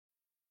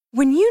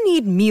When you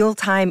need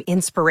mealtime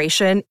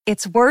inspiration,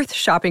 it's worth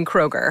shopping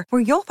Kroger,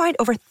 where you'll find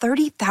over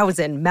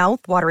 30,000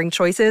 mouth-watering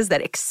choices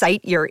that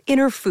excite your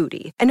inner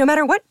foodie. And no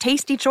matter what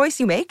tasty choice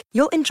you make,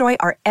 you'll enjoy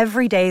our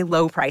everyday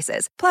low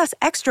prices, plus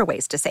extra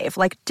ways to save,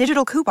 like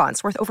digital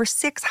coupons worth over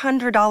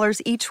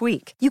 $600 each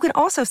week. You can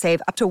also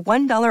save up to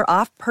 $1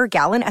 off per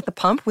gallon at the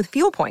pump with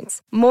fuel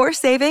points. More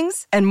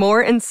savings and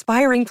more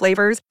inspiring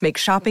flavors make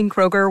shopping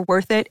Kroger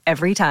worth it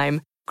every time.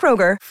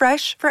 Kroger,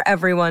 fresh for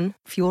everyone.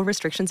 Fuel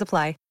restrictions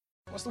apply.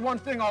 What's the one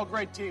thing all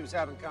great teams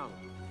have in common?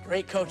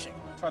 Great coaching.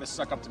 Try to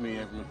suck up to me,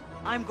 everyone.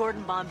 I'm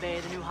Gordon Bombay,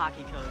 the new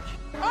hockey coach.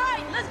 All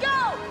right, let's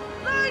go!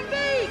 Line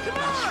B, come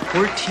on!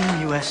 We're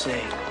Team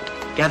USA,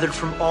 gathered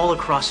from all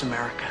across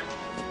America.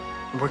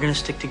 And we're gonna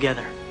stick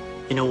together.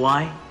 You know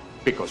why?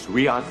 Because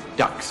we are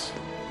ducks,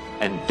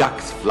 and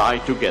ducks fly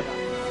together.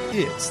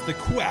 It's the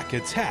Quack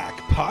Attack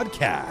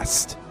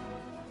Podcast.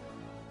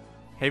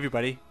 Hey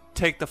everybody,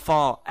 take the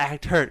fall,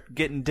 act hurt,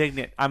 get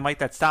indignant. I'm Mike,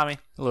 that's Tommy.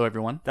 Hello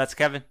everyone. That's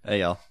Kevin. Hey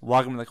y'all.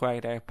 Welcome to the Quack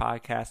Attack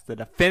Podcast, the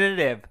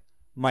definitive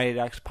Mighty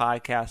Ducks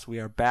podcast. We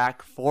are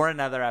back for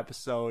another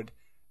episode.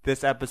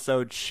 This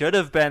episode should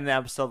have been the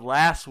episode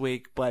last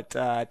week, but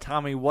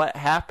Tommy, what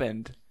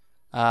happened?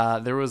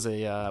 There was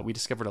we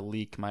discovered a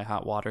leak in my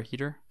hot water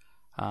heater,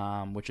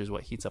 which is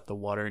what heats up the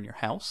water in your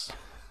house.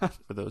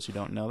 For those who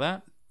don't know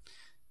that.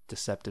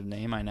 Deceptive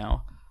name, I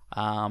know.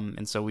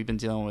 And so we've been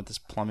dealing with this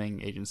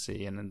plumbing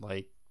agency, and then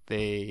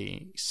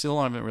they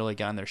still haven't really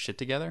gotten their shit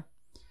together.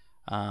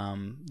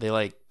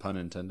 They pun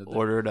intended there.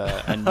 Ordered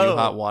a new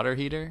hot water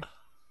heater,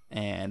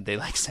 and they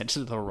sent it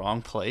to the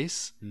wrong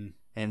place.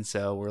 And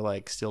so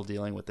we're still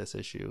dealing with this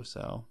issue.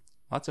 So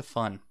lots of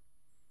fun.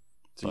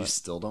 So you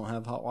still don't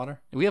have hot water?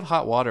 We have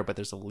hot water, but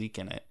there's a leak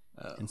in it.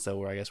 Oh. And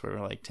so I guess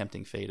we're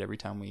tempting fate every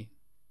time we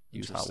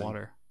use hot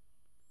water.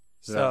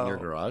 Is that in your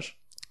garage?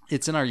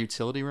 It's in our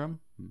utility room.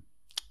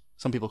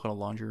 Some people call it a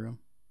laundry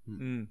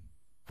room.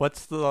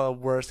 What's the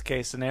worst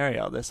case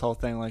scenario? This whole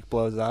thing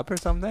blows up or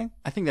something?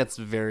 I think that's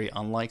very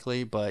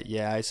unlikely, but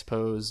yeah, I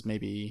suppose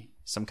maybe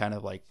some kind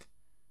of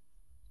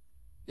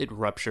it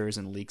ruptures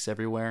and leaks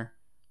everywhere.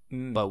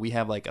 But we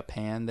have a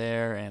pan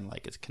there, and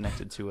it's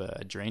connected to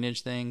a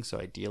drainage thing, so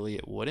ideally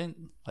it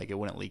wouldn't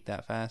leak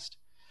that fast.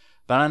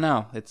 But I don't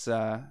know. It's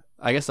I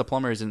guess the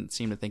plumbers didn't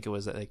seem to think it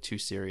was too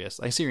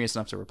serious. Serious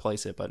enough to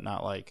replace it, but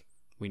not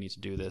we need to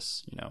do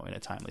this, in a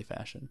timely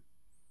fashion.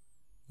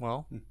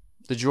 Well,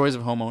 the joys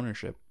of home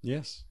ownership.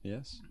 Yes.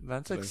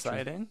 That's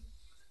exciting.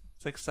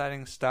 It's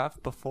exciting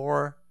stuff.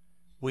 Before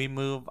we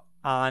move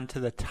on to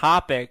the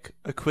topic,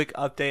 a quick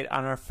update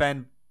on our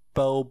friend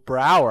Bo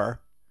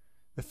Brower,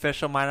 the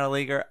official minor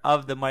leaguer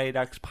of the Mighty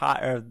Ducks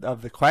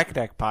of the Quack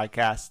Attack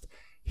podcast.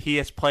 He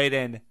has played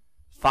in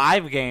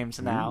 5 games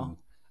now.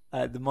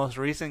 The most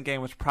recent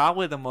game was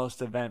probably the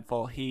most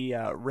eventful. He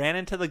ran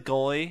into the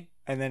goalie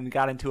and then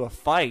got into a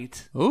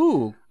fight.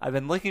 Ooh. I've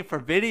been looking for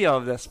video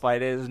of this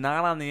fight. It is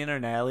not on the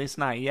internet, at least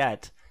not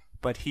yet.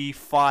 But he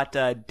fought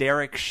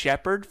Derek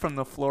Shepard from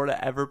the Florida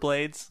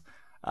Everblades.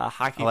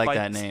 Hockey. I like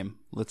that name.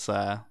 Let's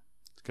go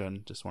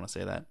and just want to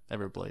say that.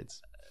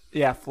 Everblades.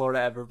 Yeah,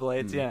 Florida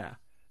Everblades, yeah.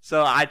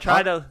 So I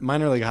try to...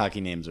 Minor league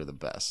hockey names are the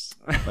best.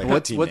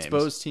 What's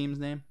Bo's team's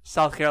name?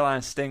 South Carolina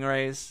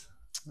Stingrays.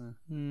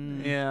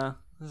 Yeah.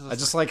 I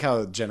just like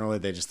how generally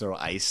they just throw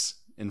ice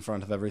in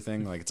front of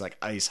everything. It's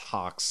Ice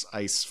Hawks,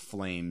 Ice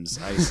Flames,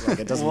 Ice.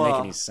 It doesn't make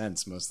any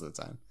sense most of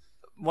the time.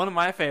 One of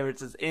my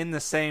favorites is in the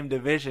same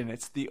division.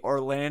 It's the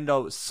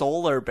Orlando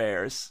Solar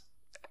Bears.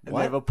 And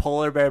they have a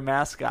polar bear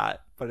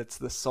mascot, but it's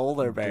the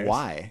Solar Bears.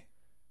 Why?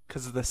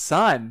 Because of the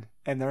sun,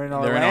 and they're in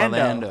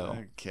Orlando.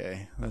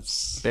 Okay,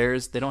 that's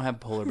bears. They don't have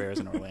polar bears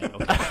in Orlando.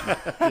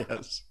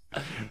 Yes,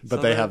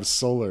 but they have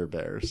solar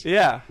bears.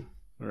 Yeah,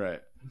 right.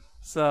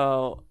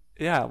 So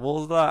yeah,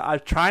 well,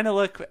 I'm trying to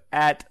look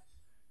at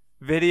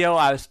video.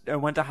 I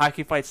went to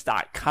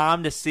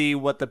hockeyfights.com to see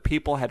what the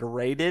people had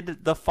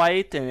rated the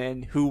fight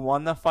and who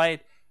won the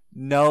fight.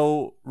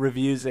 No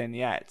reviews in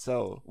yet,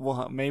 so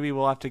maybe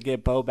we'll have to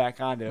get Bo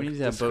back on to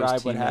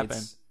describe what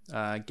happened.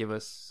 Give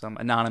us some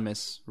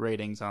anonymous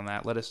ratings on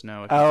that. Let us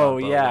know if you thought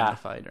Bo won the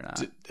fight or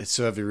not.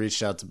 So have you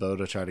reached out to Bo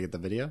to try to get the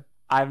video?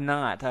 I've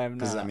not.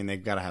 Because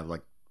they've got to have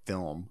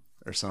film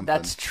or something.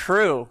 That's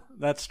true.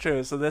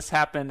 So this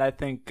happened, I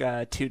think,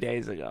 2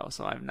 days ago.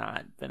 So I've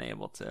not been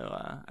able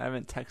to. I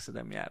haven't texted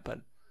him yet, but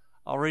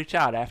I'll reach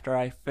out after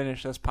I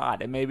finish this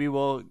pod, and maybe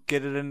we'll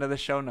get it into the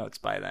show notes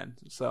by then.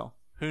 So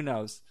who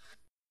knows?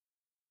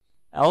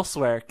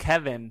 Elsewhere,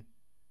 Kevin,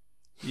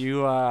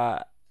 you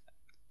about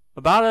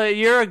a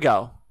year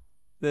ago,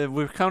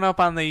 we're coming up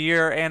on the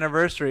year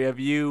anniversary of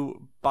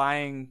you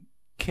buying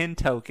Kin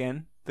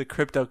Token, the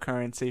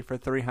cryptocurrency, for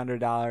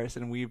 $300,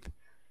 and we've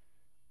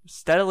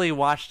steadily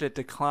watched it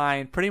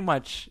decline pretty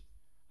much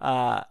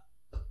at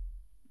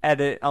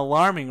an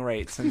alarming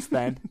rate since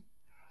then.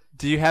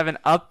 Do you have an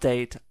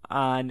update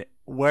on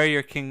where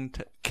your Kin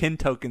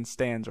Token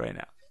stands right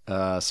now?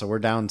 So we're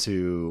down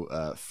to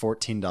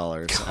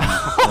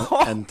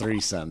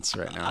 $14.03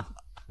 right now.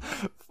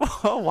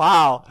 Oh,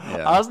 wow.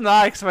 Yeah. I was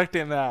not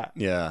expecting that.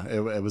 Yeah,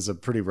 it was a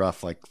pretty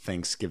rough like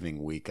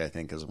Thanksgiving week, I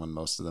think, is when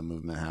most of the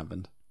movement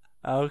happened.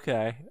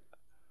 Okay.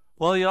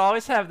 Well, you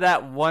always have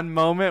that one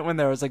moment when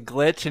there was a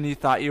glitch and you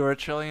thought you were a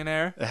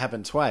trillionaire. It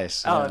happened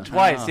twice. Oh, yeah.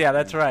 twice. Yeah,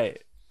 that's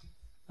right.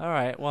 All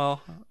right.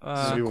 Well,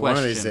 So one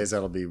of these days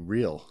that'll be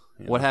real.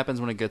 What happens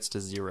when it gets to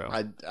 0?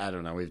 I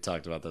don't know. We've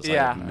talked about this.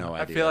 yeah, I have no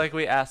idea. I feel like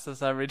we ask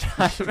this every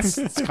time.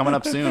 It's coming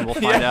up soon. We'll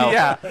find out.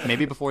 Yeah.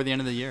 Maybe before the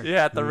end of the year.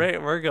 Yeah, at the rate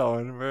we're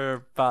going,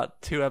 we're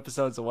about 2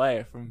 episodes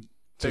away from.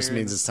 Just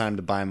means it's time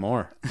to buy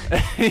more.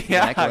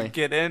 Yeah,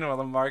 get in while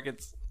the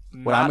market's.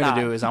 What I'm going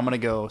to do is I'm going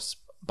to go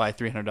buy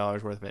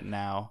 $300 worth of it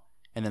now,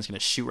 and then it's going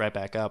to shoot right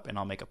back up, and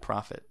I'll make a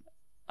profit.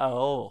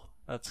 Oh,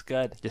 that's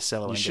good. Just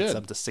sell it when it gets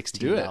up to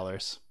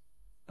 $16.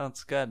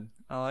 That's good.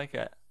 I like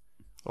it.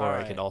 Or All I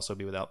right. could also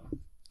be without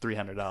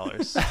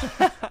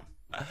 $300.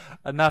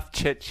 Enough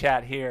chit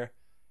chat here.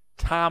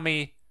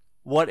 Tommy,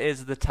 what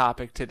is the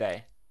topic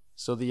today?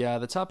 So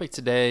the topic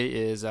today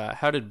is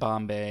how did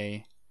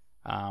Bombay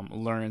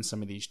learn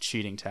some of these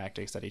cheating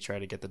tactics that he tried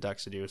to get the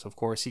Ducks to do? So of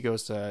course he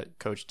goes to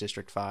coach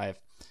District 5,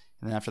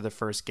 and then after the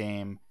first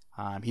game,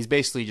 he's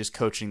basically just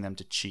coaching them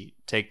to cheat,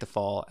 take the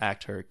fall,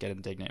 act hurt, get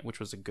indignant, which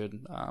was a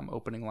good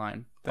opening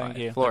line. Thank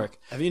you. Floric.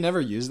 Have you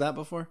never used that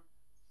before?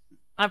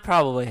 I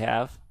probably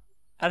have.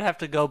 I'd have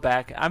to go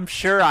back. I'm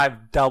sure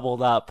I've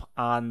doubled up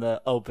on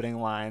the opening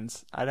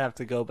lines. I'd have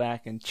to go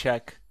back and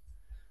check,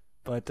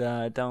 but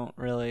I don't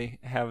really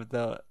have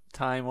the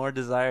time or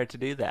desire to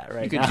do that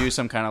right now. You could do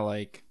some kind of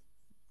like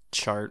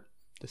chart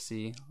to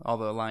see all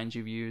the lines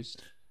you've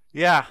used.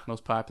 Yeah.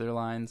 Most popular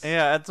lines.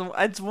 Yeah,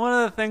 it's one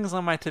of the things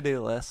on my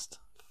to-do list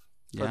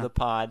for Yeah. the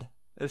pod.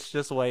 It's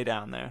just way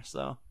down there,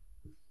 so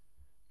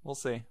we'll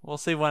see. We'll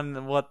see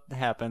what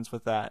happens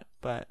with that,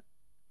 but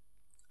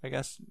I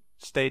guess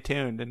stay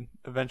tuned, and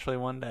eventually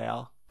one day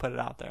I'll put it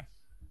out there.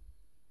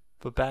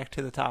 But back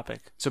to the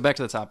topic. So back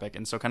to the topic,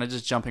 and so kind of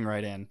just jumping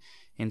right in,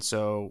 and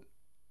so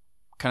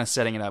kind of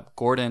setting it up.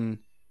 Gordon,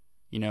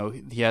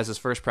 he has his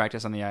first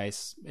practice on the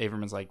ice.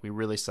 Averman's like, we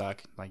really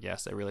suck. I'm like,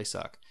 yes, they really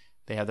suck.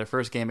 They have their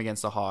first game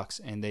against the Hawks,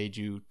 and they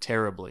do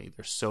terribly.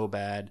 They're so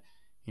bad.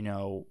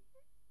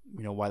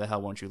 Why the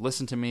hell won't you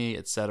listen to me,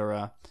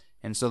 etc.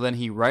 And so then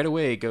he right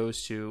away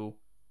goes to,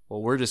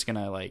 well, we're just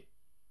gonna like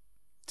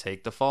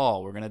take the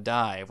fall. We're gonna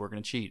dive. We're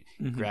gonna cheat.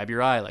 Mm-hmm. Grab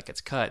your eye like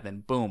it's cut.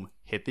 Then boom,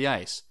 hit the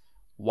ice.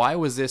 Why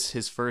was this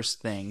his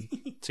first thing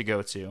to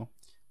go to?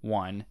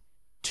 1,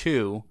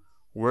 2.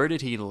 Where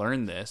did he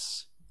learn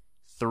this?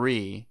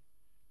 3.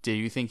 Do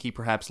you think he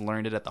perhaps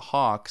learned it at the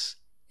Hawks?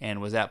 And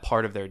was that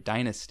part of their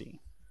dynasty?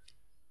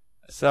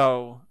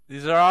 So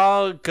these are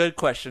all good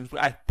questions.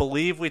 I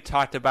believe we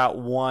talked about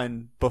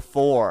one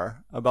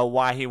before, about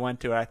why he went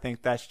to it. I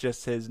think that's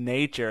just his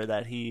nature,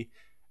 that he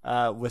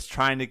was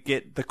trying to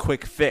get the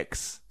quick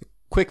fix.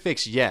 Quick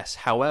fix, yes.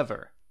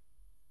 However,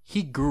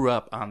 he grew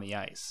up on the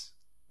ice.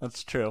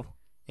 That's true.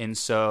 And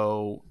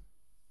so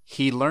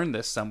he learned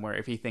this somewhere.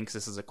 If he thinks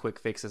this is a quick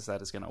fix,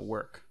 that is going to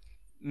work.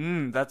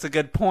 That's a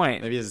good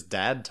point. Maybe his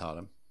dad taught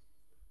him.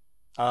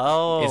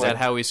 Oh. Is that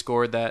how he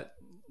scored that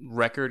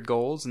record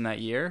goals in that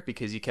year?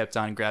 Because he kept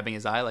on grabbing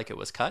his eye like it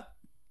was cut?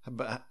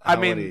 But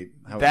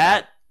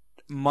that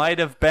might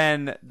have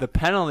been the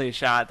penalty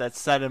shot that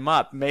set him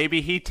up.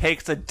 Maybe he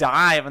takes a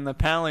dive on the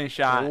penalty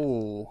shot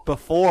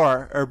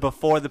before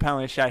the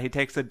penalty shot. He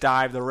takes a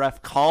dive. The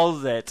ref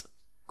calls it.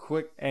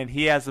 Quick. And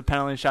he has the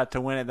penalty shot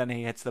to win it. Then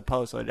he hits the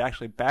post. So it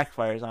actually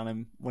backfires on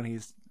him when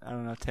he's,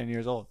 10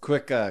 years old.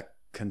 Quick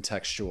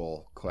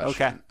contextual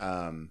question.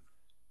 Okay.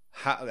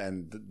 How,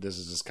 and this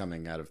is just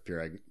coming out of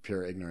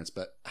pure ignorance,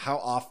 but how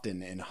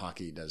often in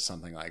hockey does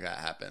something like that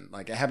happen?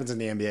 Like, it happens in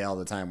the NBA all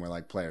the time, where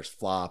like players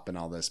flop and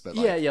all this. But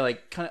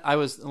like kind of. I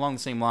was along the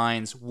same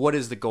lines. What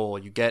is the goal?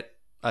 You get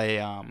a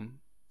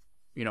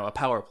a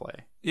power play.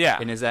 Yeah.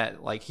 And is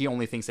that like he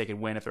only thinks they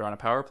can win if they're on a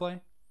power play?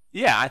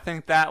 Yeah, I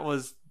think that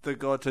was the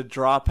goal, to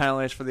draw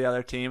penalties for the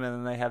other team, and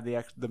then they have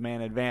the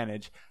man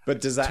advantage. But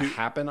does that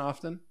happen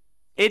often?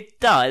 It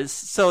does.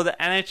 So the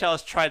NHL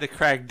has tried to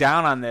crack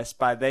down on this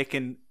by they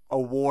can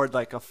award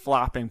like a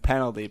flopping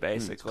penalty,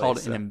 basically. It's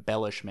called an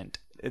embellishment.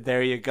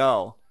 There you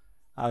go.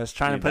 I was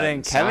trying to put it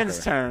in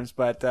Kevin's terms,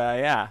 but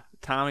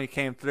Tommy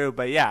came through.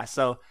 But yeah,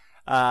 so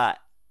and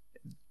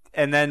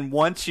then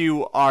once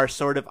you are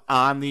sort of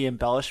on the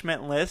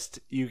embellishment list,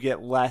 you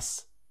get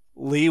less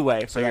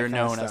leeway for so that you're kind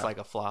of known stuff. as like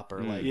a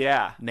flopper, like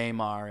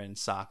Neymar in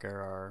soccer,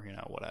 or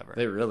whatever.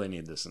 They really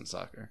need this in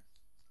soccer.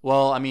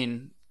 Well, I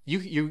mean,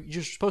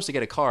 you're supposed to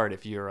get a card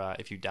if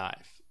you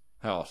dive.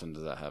 How often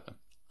does that happen?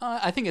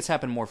 I think it's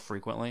happened more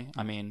frequently.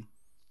 I mean,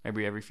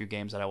 maybe every few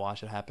games that I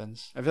watch, it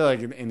happens. I feel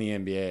like in the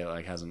NBA, it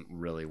like hasn't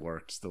really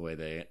worked the way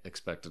they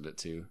expected it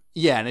to.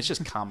 Yeah, and it's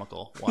just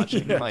comical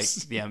watching like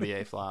the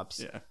NBA flops.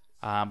 Yeah.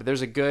 But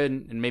there's a good,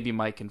 and maybe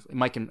Mike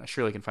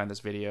surely can find this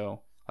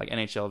video, like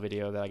NHL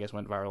video that I guess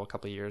went viral a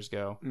couple of years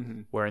ago,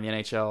 where in the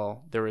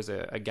NHL there was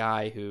a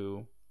guy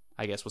who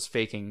I guess was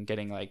faking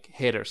getting like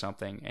hit or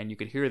something, and you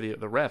could hear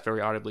the ref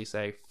very audibly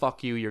say,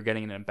 "Fuck you, you're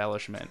getting an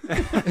embellishment,"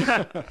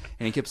 and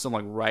he kept some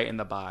like right in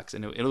the box,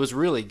 and it was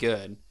really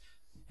good.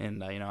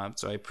 And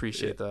so I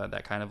appreciate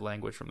that kind of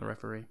language from the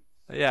referee.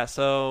 Yeah,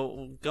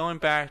 so going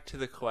back to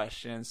the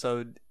question,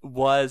 so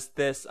was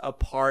this a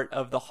part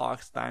of the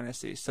Hawks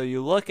dynasty? So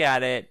you look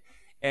at it,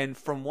 and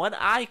from what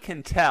I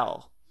can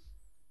tell,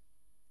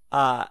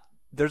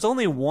 there's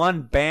only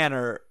one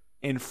banner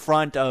in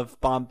front of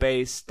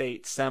Bombay's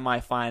state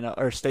semifinal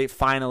or state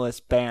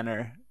finalist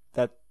banner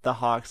that the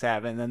Hawks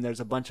have, and then there's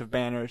a bunch of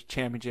banners,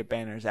 championship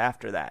banners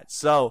after that.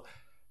 So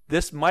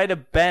this might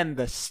have been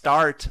the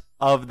start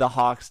of the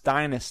Hawks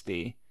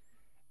dynasty,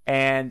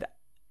 and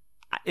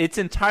it's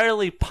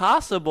entirely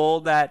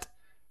possible that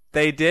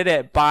they did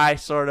it by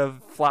sort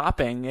of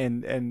flopping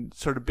and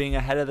sort of being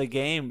ahead of the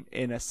game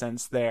in a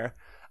sense there.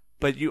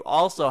 But you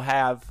also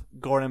have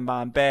Gordon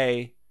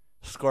Bombay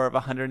score of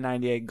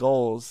 198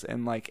 goals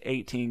in like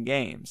 18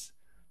 games.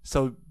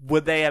 So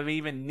would they have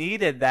even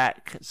needed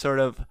that sort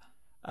of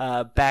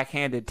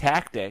backhanded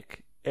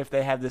tactic if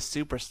they had this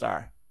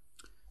superstar?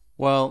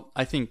 Well,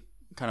 I think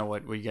kind of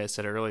what you guys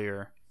said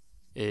earlier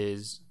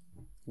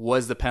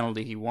was the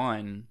penalty he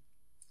won,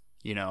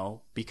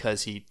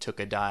 because he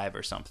took a dive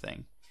or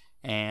something?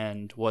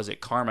 And was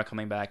it karma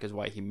coming back is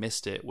why he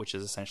missed it, which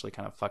is essentially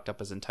kind of fucked up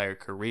his entire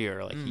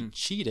career? Like he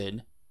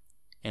cheated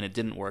and it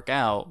didn't work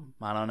out.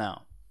 I don't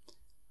know.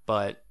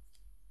 But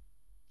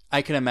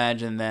I can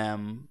imagine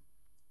them,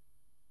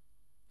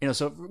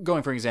 so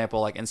going for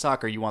example, like in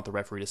soccer, you want the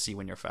referee to see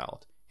when you're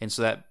fouled. And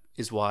so that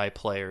is why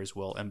players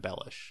will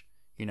embellish.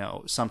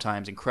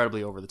 Sometimes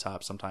incredibly over the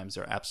top, sometimes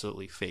they're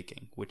absolutely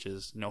faking, which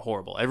is,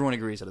 horrible. Everyone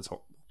agrees that it's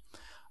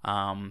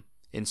horrible.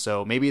 And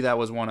so maybe that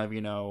was one of,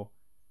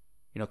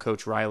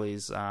 Coach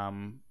Riley's,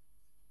 coaching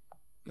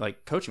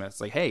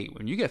methods. Like, hey,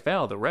 when you get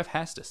fouled, the ref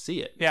has to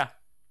see it. Yeah.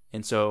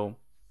 And so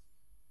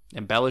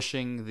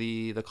embellishing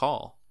the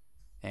call.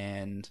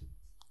 And,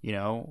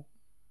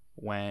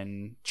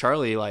 when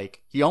Charlie,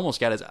 he almost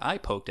got his eye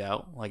poked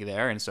out,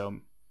 there. And so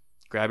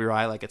grab your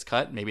eye like it's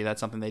cut. Maybe that's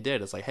something they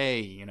did. It's like,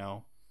 hey,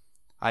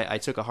 I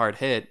took a hard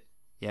hit.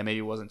 Yeah, maybe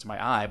it wasn't to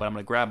my eye, but I'm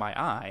going to grab my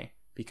eye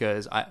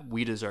because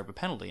we deserve a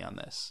penalty on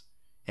this.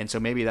 And so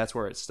maybe that's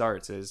where it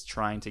starts, is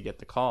trying to get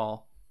the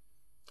call,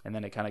 and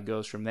then it kind of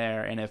goes from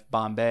there. And if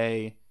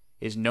Bombay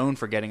is known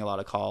for getting a lot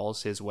of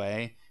calls his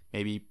way,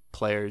 maybe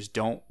players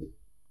don't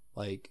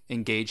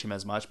engage him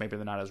as much. Maybe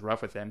they're not as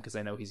rough with him because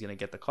they know he's going to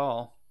get the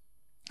call,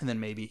 and then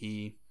maybe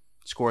he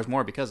scores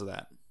more because of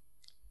that.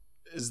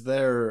 Was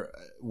there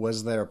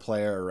a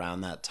player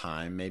around that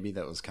time maybe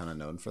that was kind of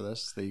known for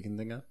this that you can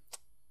think of?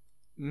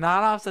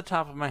 Not off the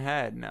top of my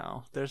head,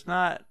 no. There's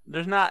not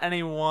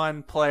any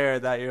one player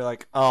that you're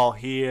like, oh,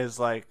 he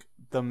is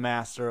the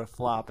master of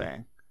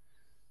flopping.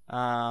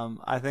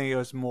 I think it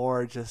was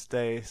more just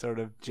a sort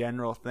of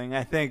general thing.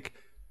 I think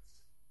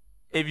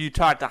if you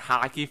talk to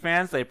hockey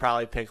fans, they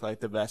probably pick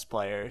the best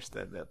players.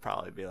 They'll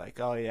probably be like,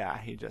 oh yeah,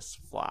 he just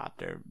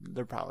flopped, or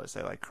they'll probably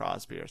say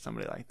Crosby or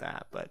somebody like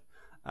that. But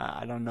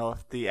I don't know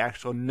if the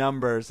actual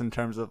numbers in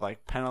terms of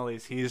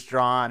penalties he's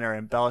drawn or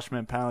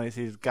embellishment penalties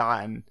he's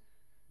gotten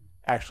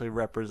actually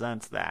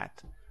represents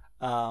that.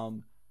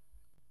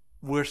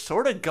 We're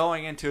sort of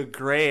going into a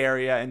gray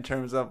area in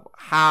terms of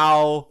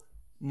how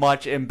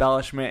much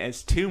embellishment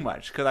is too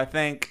much, because I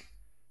think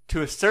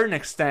to a certain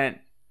extent,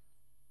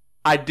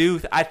 I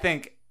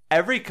think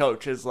every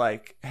coach is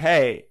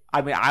hey,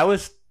 I mean,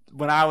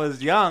 when I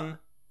was young,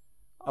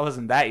 I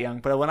wasn't that young,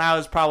 but when I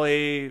was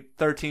probably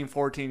 13,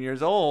 14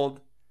 years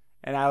old,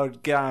 and I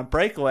would get on a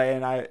breakaway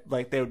and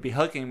they would be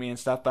hooking me and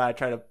stuff, but I'd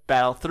try to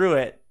battle through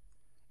it.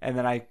 And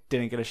then I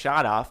didn't get a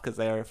shot off because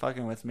they were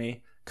fucking with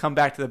me. Come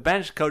back to the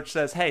bench, coach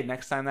says, hey,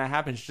 next time that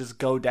happens, just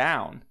go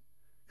down.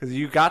 Because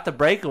you got the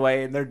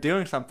breakaway and they're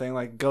doing something,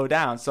 go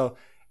down. So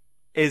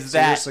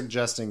you're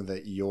suggesting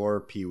that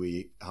your Pee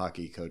Wee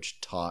hockey coach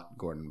taught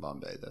Gordon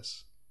Bombay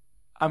this?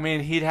 I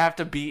mean, he'd have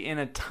to be in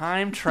a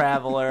time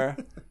traveler,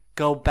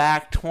 go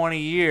back 20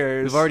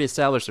 years. We've already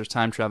established there's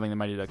time traveling in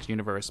the Mighty Ducks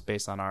universe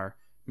based on our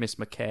Miss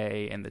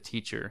McKay and the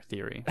teacher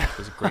theory, which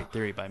was a great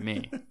theory by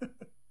me.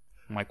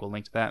 Mike will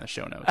link to that in the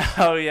show notes.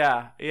 Oh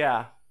yeah.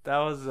 That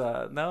was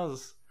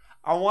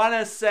I want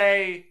to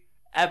say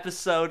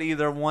episode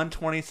either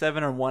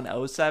 127 or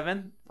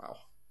 107. Wow.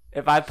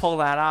 If I pull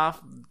that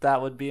off,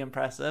 that would be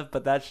impressive,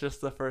 but that's just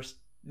the first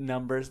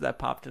numbers that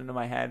popped into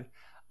my head.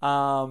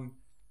 What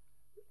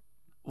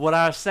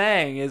I was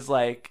saying is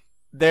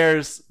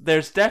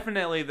there's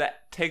definitely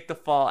that take the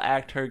fall,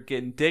 act hurt,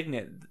 get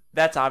indignant.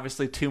 That's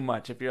obviously too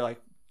much if you're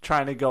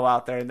trying to go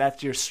out there and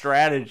that's your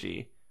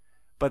strategy.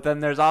 But then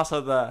there's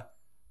also the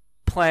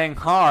playing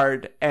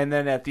hard, and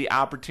then at the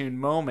opportune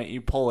moment you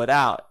pull it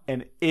out.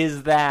 And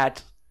is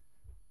that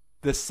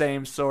the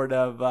same sort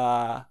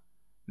of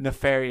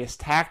nefarious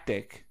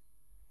tactic?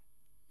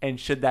 And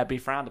should that be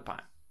frowned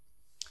upon?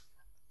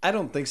 I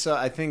don't think so.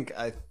 I think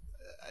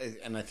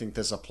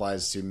this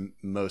applies to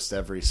most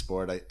every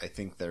sport. I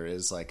think there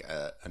is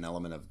an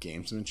element of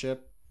gamesmanship.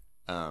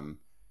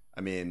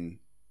 I mean,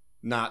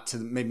 not to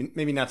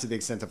maybe not to the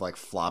extent of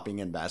flopping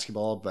in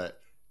basketball, but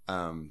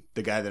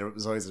the guy that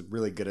was always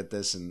really good at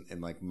this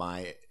in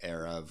my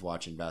era of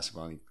watching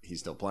basketball, and he's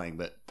still playing,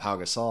 but Pau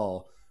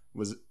Gasol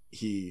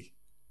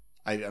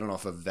I don't know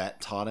if a vet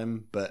taught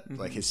him, but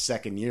like his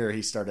second year,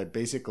 he started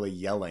basically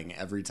yelling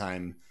every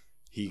time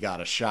he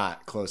got a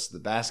shot close to the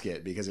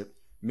basket because it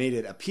made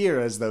it appear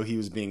as though he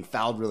was being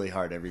fouled really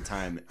hard every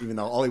time, even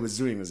though all he was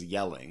doing was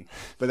yelling.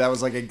 But that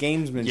was like a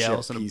gamesmanship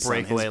piece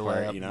on his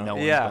part, you know? No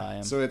one's by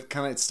him. So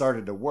it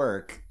started to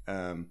work.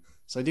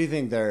 So I do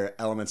think there are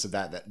elements of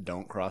that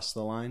don't cross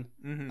the line.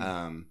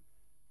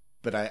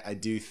 But I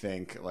do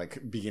think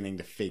like beginning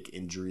to fake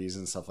injuries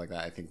and stuff like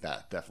that, I think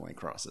that definitely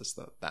crosses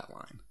that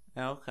line.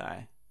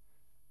 Okay.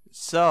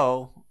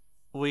 So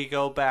we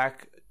go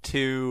back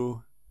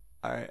to,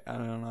 I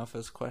don't know if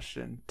it's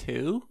question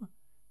 2,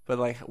 but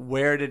like,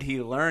 where did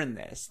he learn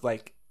this?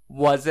 Like,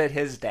 was it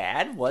his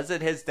dad? Was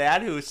it his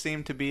dad who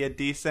seemed to be a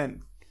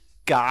decent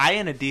guy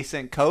and a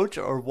decent coach?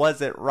 Or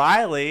was it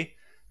Riley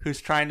who's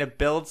trying to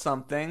build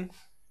something?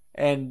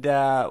 And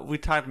we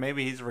talked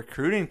maybe he's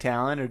recruiting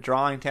talent or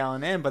drawing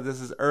talent in, but this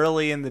is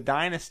early in the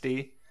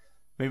dynasty.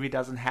 Maybe he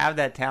doesn't have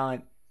that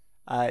talent.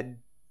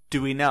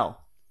 Do we know?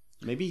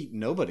 Maybe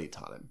nobody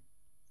taught him.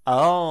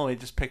 Oh, he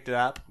just picked it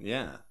up?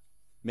 Yeah.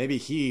 Maybe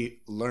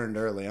he learned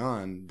early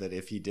on that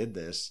if he did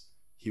this,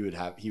 he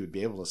would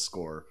be able to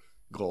score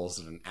goals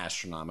at an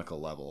astronomical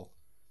level.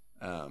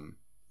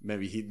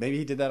 Maybe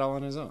he did that all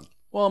on his own.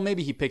 Well,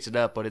 maybe he picked it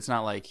up, but it's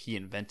not like he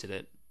invented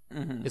it.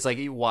 It's like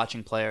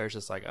watching players,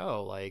 just like,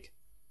 oh, like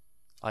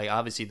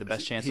obviously the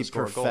best chance to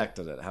score a goal. He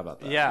perfected it. How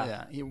about that?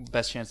 Yeah.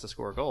 Best chance to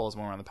score a goal is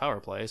when we're on the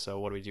power play. So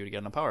what do we do to get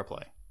on the power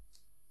play?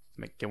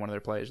 Get one of their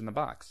players in the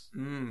box.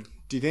 Do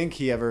you think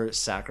he ever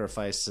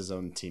sacrificed his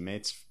own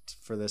teammates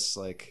for this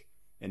like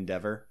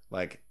endeavor?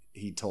 Like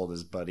he told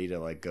his buddy to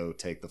like go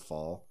take the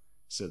fall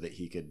so that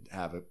he could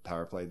have a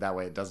power play. That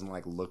way it doesn't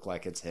like look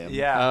like it's him.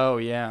 Yeah. Oh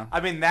yeah. I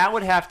mean, that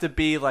would have to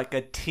be like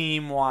a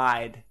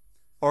team-wide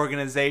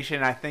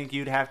organization. I think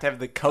you'd have to have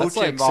the coach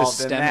like involved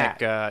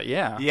systemic, in that.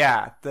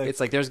 Yeah. It's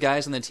like there's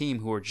guys on the team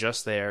who are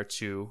just there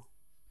to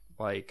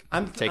like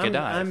take a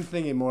dive. I'm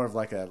thinking more of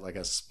like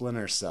a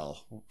splinter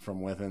cell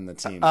from within the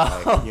team.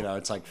 Like, you know,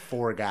 it's like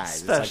 4 guys.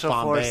 Special it's like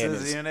Bombay and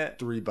Forces his unit.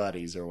 3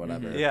 buddies or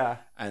whatever. Yeah.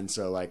 And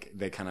so like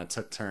they kind of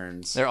took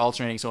turns. They're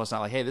alternating, so it's not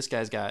like, hey, this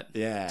guy's got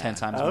 10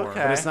 times more.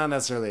 Okay. But it's not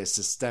necessarily a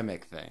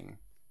systemic thing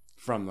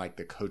from like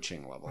the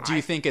coaching level. Do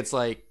you think it's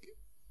like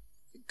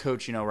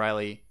Coach,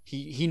 Riley,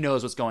 he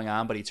knows what's going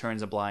on, but he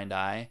turns a blind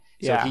eye.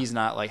 So he's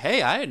not like,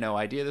 hey, I had no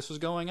idea this was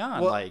going on.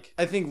 Well, like,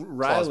 I think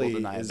Riley is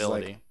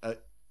deniability. like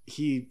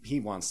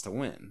he wants to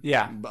win.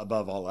 Yeah.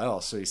 Above all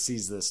else, so he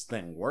sees this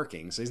thing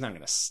working, so he's not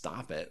going to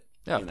stop it.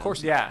 Yeah, of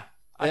course. Yeah.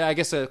 I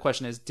guess the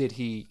question is, did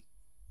he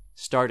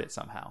start it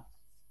somehow?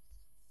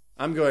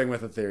 I'm going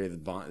with a theory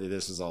that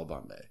this is all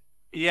Bombay.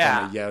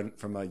 Yeah.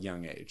 From a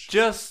young age.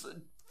 Just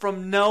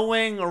from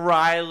knowing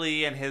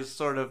Riley and his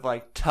sort of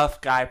like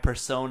tough guy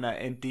persona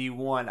in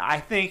D1, I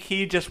think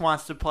he just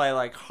wants to play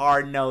like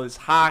hard-nosed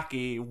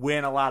hockey,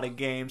 win a lot of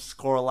games,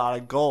 score a lot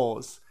of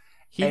goals.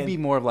 He'd be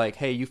more of like,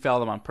 hey, you foul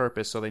them on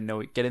purpose so they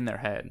know, get in their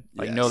head.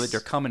 Like, know that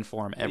you're coming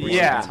for him every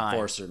single time.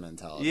 Enforcer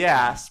mentality.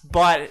 Yes,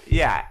 but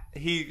yeah,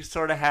 he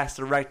sort of has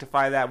to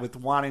rectify that with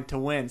wanting to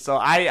win. So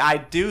I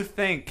do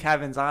think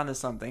Kevin's onto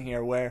something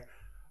here where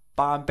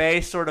Bombay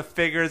sort of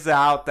figures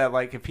out that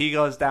like if he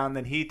goes down,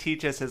 then he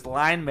teaches his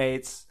line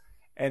mates,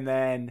 and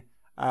then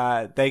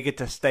they get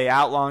to stay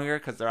out longer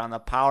because they're on the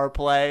power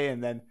play,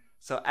 and then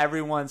so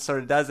everyone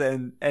sort of does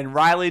it. And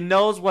Riley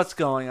knows what's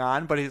going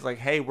on, but he's like,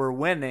 hey, we're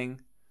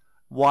winning.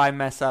 Why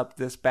mess up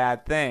this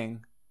bad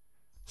thing?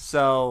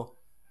 So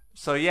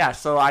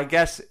I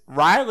guess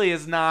Riley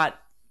is not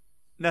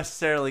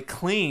necessarily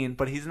clean,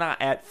 but he's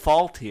not at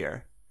fault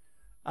here.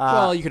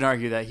 Well, you can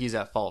argue that he's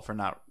at fault for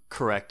not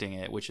correcting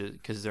it, which is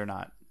because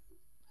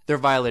they're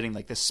violating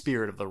like the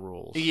spirit of the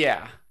rules.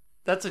 Yeah,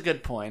 that's a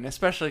good point,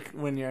 especially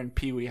when you're in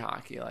Pee Wee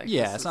hockey. Like,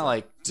 yeah, it's not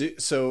like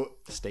so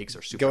the stakes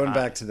are super going high.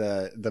 back to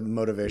the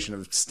motivation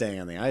of staying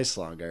on the ice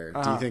longer.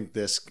 Do you think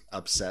this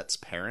upsets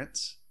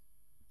parents?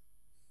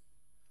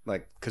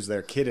 Like, because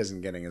their kid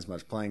isn't getting as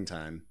much playing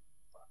time.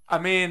 I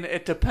mean,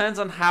 it depends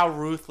on how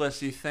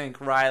ruthless you think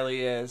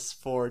Riley is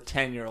for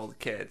 10-year-old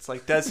kids.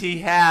 Like, does he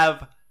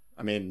have...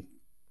 I mean,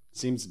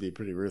 seems to be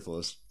pretty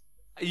ruthless.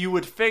 You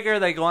would figure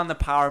they go on the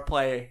power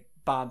play,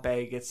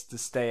 Bombay gets to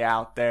stay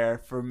out there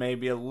for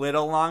maybe a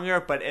little longer,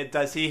 but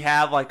does he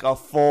have, like, a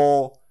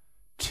full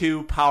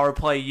 2 power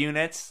play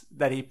units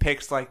that he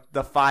picks, like,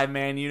 the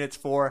 5-man units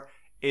for?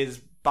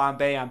 Is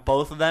Bombay on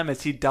both of them?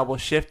 Is he double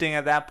shifting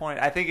at that point?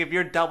 I think if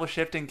you're double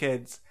shifting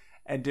kids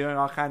and doing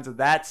all kinds of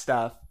that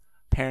stuff,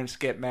 parents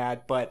get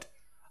mad. But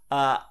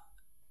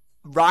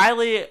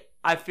Riley,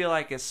 I feel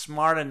like, is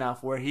smart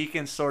enough where he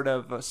can sort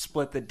of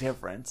split the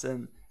difference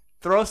and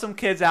throw some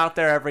kids out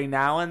there every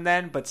now and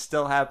then, but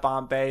still have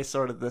Bombay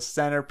sort of the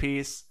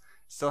centerpiece,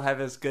 still have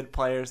his good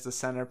players the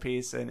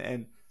centerpiece,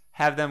 and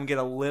have them get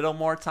a little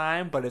more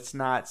time, but it's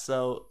not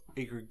so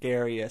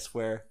gregarious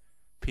where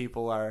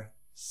people are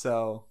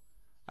so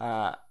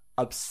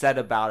upset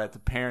about it. The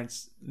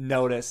parents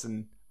notice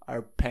and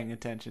are paying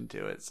attention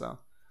to it. So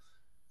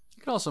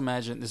you can also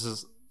imagine this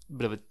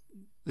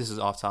is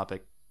off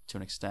topic to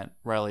an extent.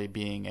 Riley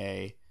being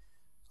a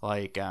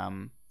like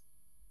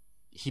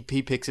he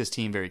picks his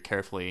team very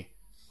carefully,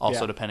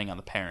 also depending on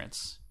the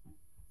parents.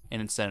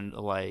 And instead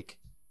of like,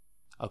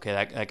 okay,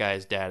 that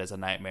guy's dad is a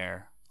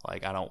nightmare.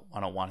 Like I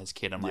don't want his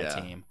kid on my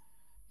team.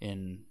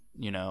 And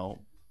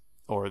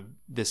or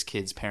this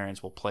kid's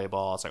parents will play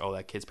ball. It's like, oh,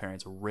 that kid's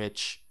parents are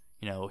rich.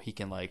 He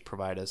can like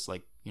provide us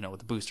like, with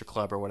the booster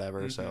club or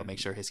whatever. So make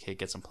sure his kid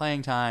gets some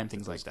playing time,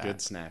 things like that.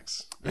 Good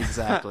snacks.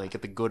 Exactly.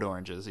 Get the good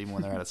oranges even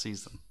when they're out of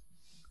season.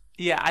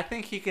 Yeah, I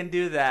think he can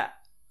do that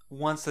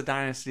once the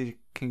dynasty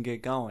can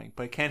get going.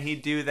 But can he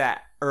do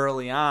that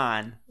early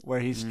on where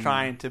he's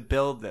trying to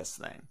build this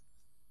thing?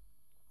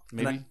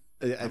 Maybe.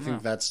 I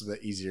think that's the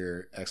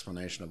easier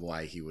explanation of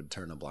why he would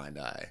turn a blind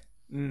eye.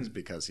 Is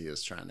because he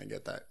is trying to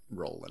get that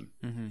rolling.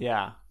 Mm-hmm.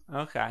 Yeah.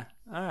 Okay.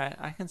 All right.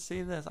 I can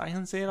see this. I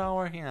can see it all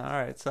working out. All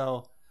right.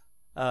 So,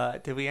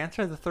 did we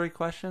answer the 3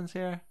 questions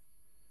here?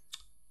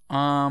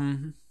 I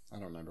don't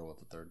remember what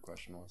the third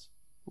question was.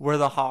 Were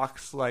the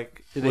Hawks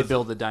like? Did they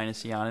build the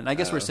dynasty on it? And I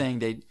guess we're saying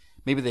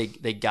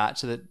they got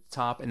to the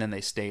top and then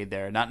they stayed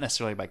there, not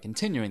necessarily by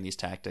continuing these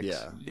tactics.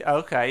 Yeah.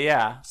 Okay.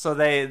 Yeah. So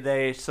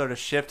they sort of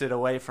shifted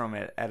away from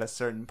it at a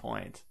certain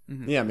point.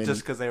 Mm-hmm. Yeah. I mean,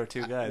 just because they were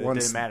too good, it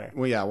didn't matter.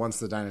 Well, yeah. Once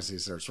the dynasty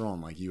starts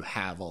rolling, like you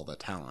have all the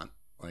talent.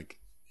 Like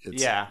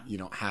it's you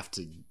don't have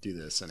to do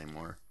this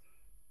anymore.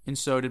 And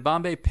so, did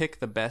Bombay pick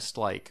the best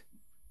like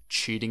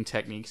cheating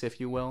techniques, if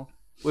you will?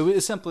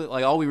 It's simply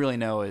like all we really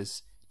know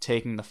is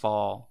taking the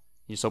fall.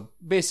 So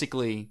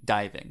basically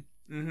diving.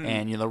 Mm-hmm.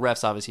 And the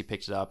refs obviously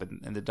picked it up,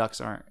 and the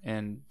Ducks aren't,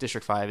 and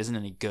District 5 isn't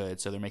any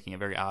good, so they're making it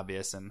very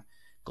obvious. And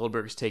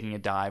Goldberg's taking a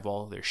dive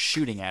while they're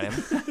shooting at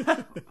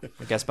him.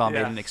 I guess Bombay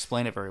didn't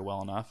explain it very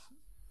well enough.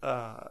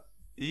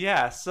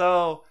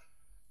 So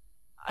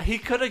he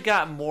could have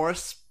got more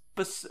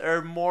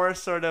more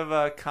sort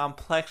of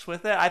complex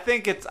with it. I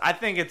think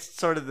it's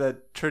sort of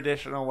the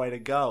traditional way to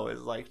go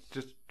is like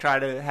just try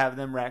to have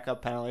them rack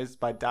up penalties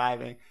by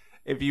diving.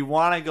 If you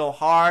want to go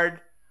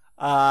hard,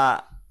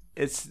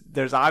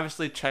 there's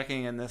obviously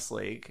checking in this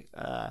league.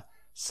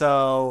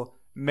 So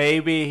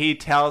maybe he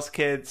tells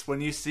kids, when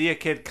you see a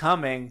kid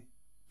coming,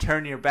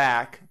 turn your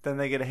back, then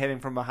they get a hitting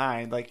from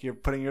behind. Like you're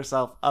putting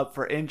yourself up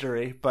for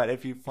injury, but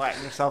if you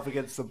flatten yourself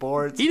against the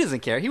boards. He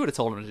doesn't care. He would have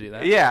told him to do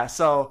that. Yeah,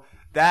 so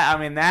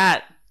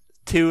that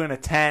 2 and a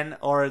 10,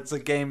 or it's a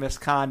game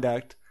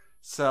misconduct.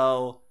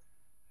 So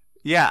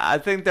yeah, I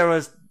think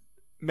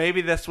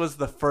maybe this was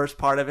the first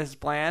part of his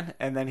plan,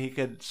 and then he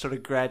could sort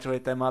of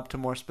graduate them up to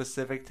more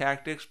specific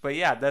tactics. But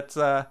yeah, that's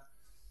a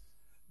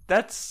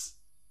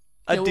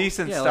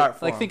decent start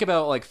for him. Think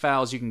about like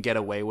fouls you can get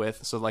away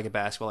with. So like a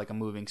basketball, like a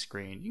moving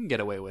screen, you can get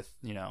away with,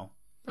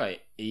 right,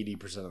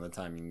 80% of the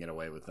time you can get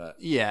away with that.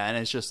 Yeah, and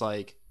it's just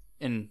like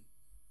in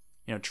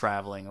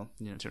traveling,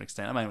 to an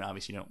extent. I mean,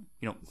 obviously you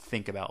don't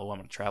think about, I'm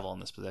going to travel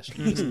on this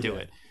possession. You just do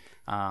it.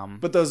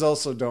 But those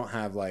also don't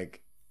have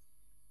like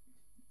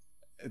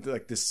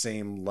the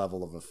same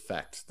level of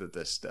effect that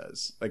this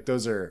does. Like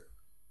those are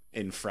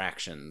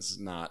infractions,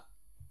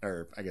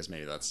 or I guess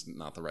maybe that's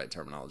not the right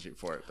terminology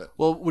for it. But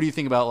well, what do you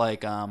think about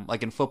like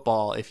in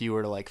football, if you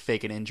were to like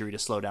fake an injury to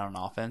slow down an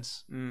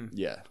offense?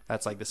 Yeah,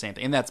 that's like the same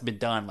thing, and that's been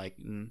done like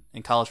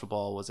in college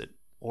football. Was it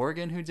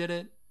Oregon who did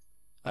it?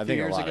 I think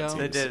years a lot ago of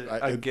teams, they did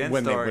against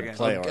when Oregon. They would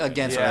play Oregon.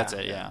 Against, that's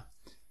it.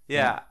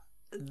 Yeah.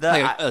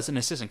 As an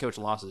assistant coach,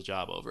 lost his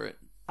job over it.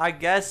 I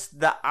guess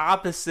the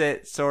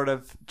opposite sort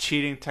of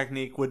cheating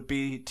technique would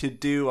be to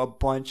do a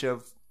bunch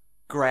of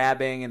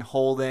grabbing and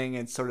holding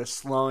and sort of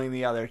slowing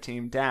the other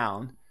team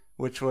down,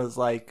 which was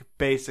like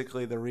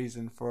basically the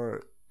reason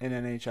for an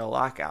NHL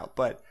lockout.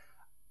 But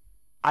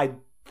I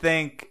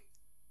think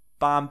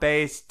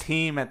Bombay's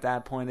team at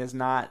that point is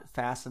not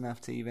fast enough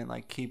to even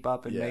like keep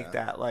up and make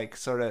that like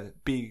sort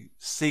of be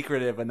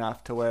secretive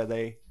enough to where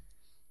they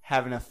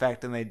have an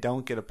effect and they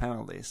don't get a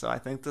penalty. So I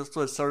think this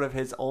was sort of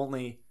his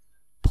only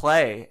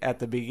play at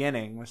the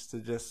beginning, was to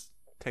just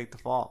take the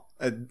fall.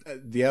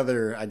 The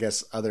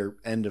other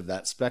end of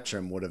that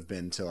spectrum would have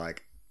been to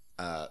like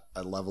a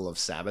level of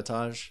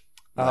sabotage.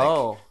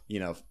 Like,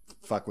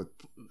 fuck with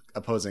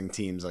opposing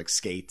teams like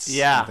skates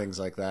and things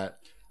like that.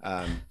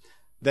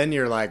 Then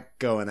you're like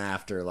going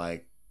after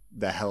like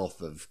the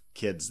health of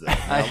kids.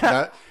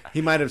 That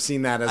he might have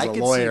seen that as a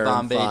lawyer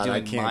and thought,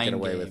 I can't get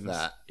away with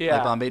that. Yeah,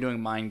 like Bombay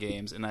doing mind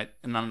games, and I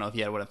don't know if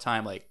he had enough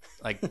time like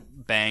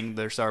bang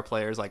their star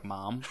players like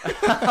mom.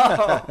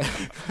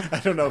 I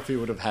don't know if he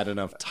would have had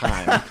enough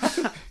time.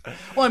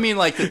 Well, I mean,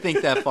 like to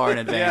think that far in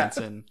advance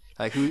and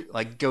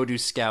like go do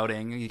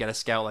scouting. You got to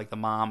scout like the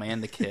mom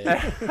and the kid.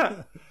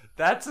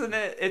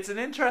 It's an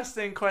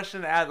interesting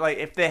question to add. Like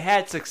if they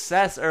had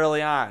success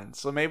early on,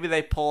 so maybe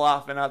they pull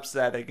off an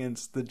upset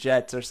against the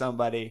Jets or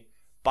somebody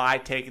by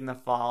taking the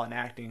fall and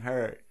acting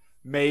hurt.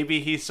 Maybe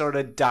he sort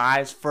of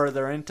dives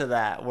further into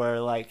that, where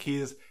like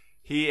he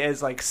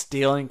is like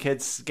stealing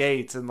kids'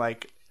 skates and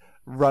like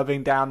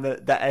rubbing down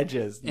the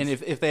edges. And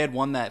if they had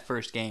won that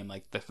first game,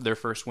 like their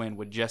first win,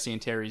 would Jesse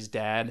and Terry's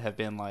dad have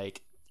been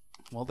like,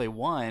 well, they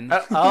won.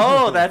 That's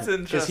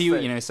interesting. Because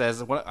he,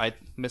 says, "What I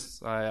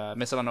miss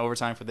it on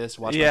overtime for this.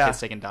 Watch my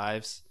kids taking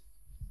dives."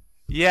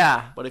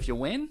 Yeah, but if you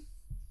win,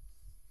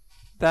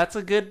 That's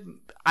a good.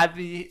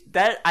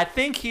 I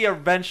think he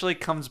eventually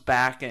comes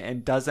back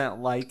and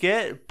doesn't like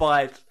it,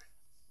 but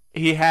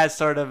he has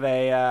sort of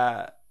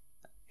a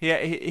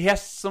he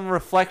has some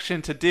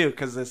reflection to do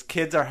because his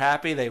kids are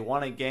happy. They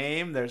won a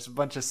game. There's a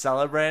bunch of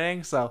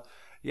celebrating. So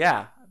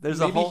yeah, there's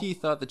maybe he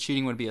thought the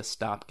cheating would be a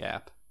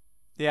stopgap.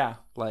 Yeah,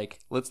 like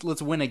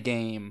let's win a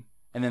game,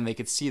 and then they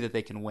could see that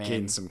they can win,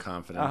 gain some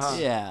confidence.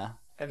 Yeah,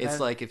 and it's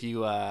like if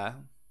you like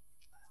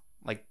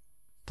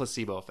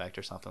placebo effect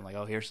or something. Like,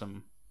 oh, here's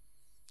some.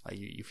 Like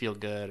you feel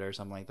good or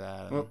something like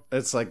that. Well,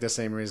 it's like the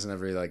same reason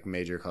every like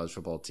major college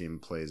football team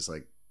plays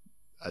like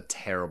a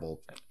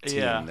terrible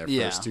team in their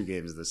first 2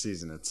 games of the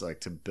season. It's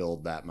like to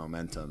build that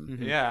momentum.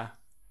 Mm-hmm. Yeah.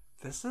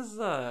 This is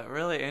a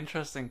really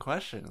interesting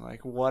question.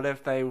 Like, what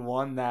if they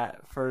won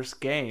that first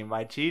game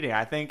by cheating?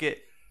 I think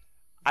it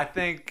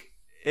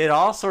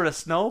all sort of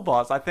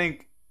snowballs. I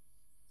think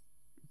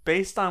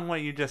based on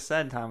what you just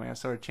said, Tommy, I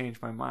sort of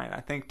changed my mind.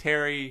 I think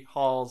Terry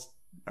Hall's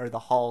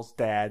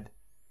dad,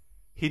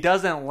 he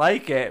doesn't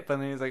like it, but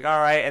then he's like, all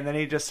right. And then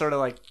he just sort of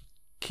like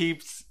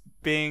keeps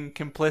being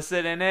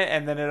complicit in it.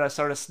 And then it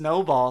sort of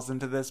snowballs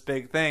into this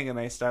big thing and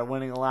they start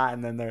winning a lot.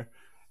 And then they're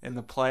in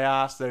the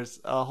playoffs. There's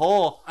a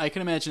whole... I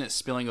can imagine it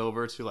spilling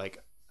over to like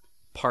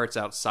parts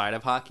outside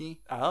of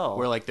hockey. Oh.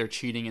 Where like they're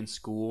cheating in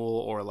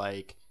school or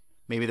like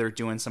maybe they're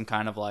doing some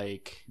kind of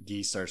like...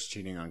 Guy starts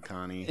cheating on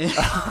Connie.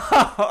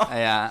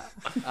 Yeah.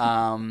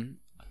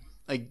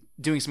 Like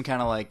doing some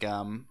kind of like...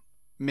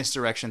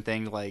 misdirection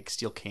thing to like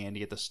steal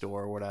candy at the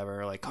store or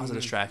whatever, like cause a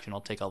distraction.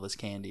 I'll take all this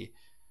candy,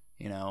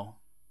 you know,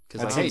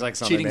 because that seems like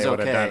something cheating's they would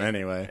have okay. done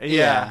anyway.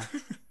 Yeah.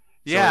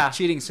 So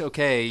cheating's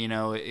okay, you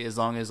know, as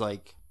long as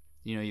like,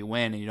 you know, you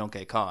win and you don't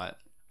get caught.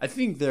 I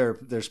think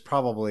there's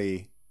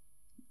probably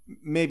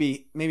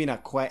maybe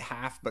not quite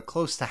half, but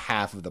close to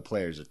half of the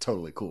players are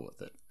totally cool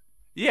with it.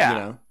 Yeah. You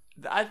know?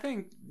 I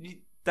think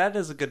that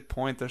is a good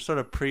point. They're sort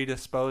of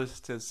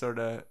predisposed to sort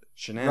of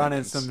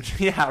running some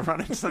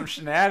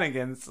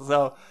shenanigans.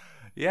 So,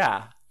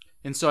 yeah.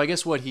 And so I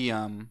guess what he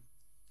and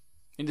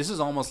this is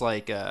almost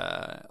like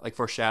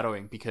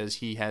foreshadowing because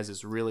he has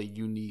this really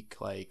unique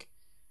like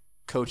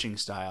coaching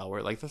style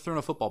where like they're throwing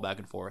a football back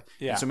and forth.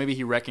 Yeah. And so maybe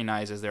he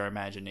recognizes their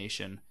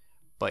imagination,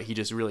 but he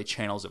just really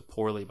channels it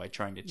poorly by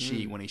trying to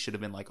cheat when he should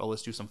have been like, oh,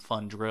 let's do some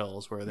fun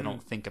drills where they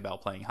don't think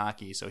about playing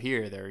hockey. So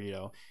here they're, you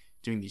know,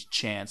 doing these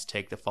chants,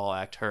 take the fall,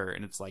 act hurt,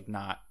 and it's like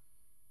not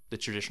the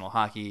traditional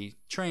hockey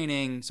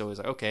training. So it's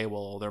like, okay,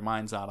 well, their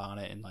mind's not on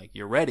it, and like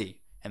you're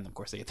ready, and of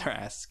course they get their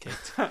asses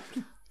kicked.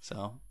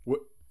 So,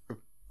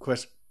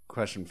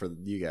 question for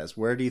you guys: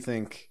 where do you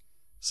think,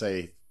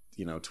 say,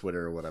 you know,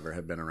 Twitter or whatever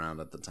had been around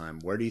at the time?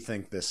 Where do you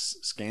think this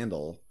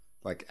scandal,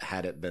 like,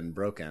 had it been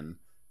broken,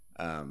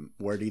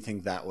 where do you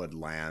think that would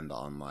land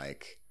on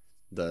like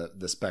the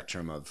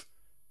spectrum of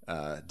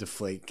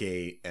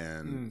Deflategate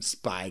and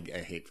Spy? I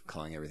hate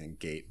calling everything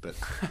gate, but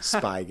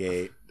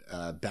Spygate,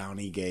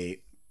 Bountygate.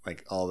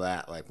 Like all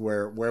that, like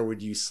where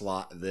would you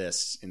slot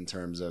this in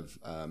terms of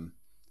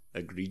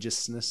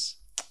egregiousness?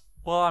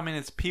 Well, I mean,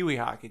 it's Pee Wee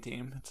hockey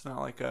team. It's not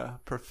like a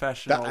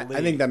professional league.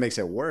 I think that makes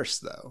it worse,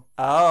 though.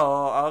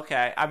 Oh,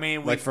 okay. I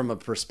mean, like from a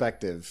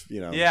perspective,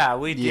 you know. Yeah,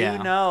 we do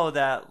know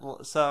that.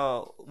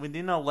 So we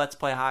do know Let's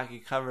Play Hockey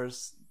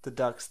covers the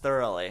Ducks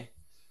thoroughly.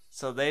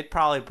 So they'd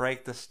probably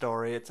break the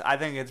story. I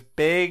think it's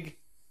big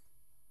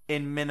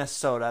in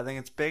Minnesota. I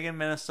think it's big in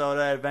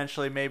Minnesota.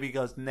 Eventually maybe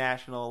goes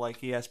national, like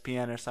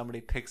ESPN or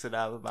somebody picks it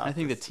up about I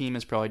think the team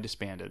is probably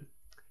disbanded.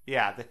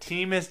 Yeah, the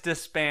team is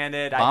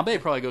disbanded. Bombay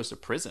probably goes to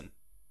prison.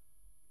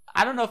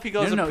 I don't know if he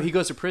goes No, he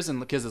goes to prison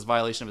because it's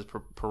violation of his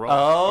parole.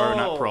 Or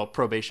not parole,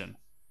 probation.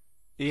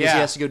 Yeah. Because he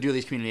has to go do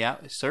these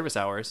community service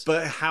hours.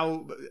 But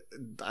how...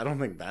 I don't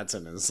think that's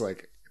in his,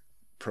 like,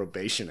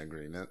 probation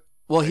agreement.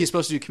 Well, he's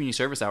supposed to do community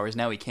service hours.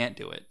 Now he can't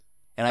do it.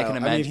 And I can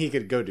imagine... I mean, he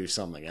could go do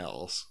something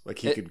else. Like,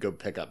 he could go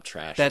pick up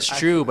trash. That's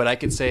true, but I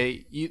could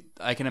say...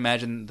 I can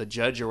imagine the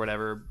judge or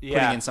whatever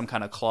putting in some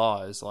kind of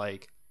clause,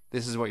 like,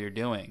 this is what you're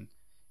doing.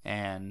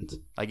 And,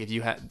 like, if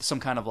you have some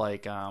kind of,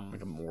 like a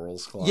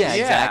morals clause. Yeah,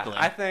 exactly.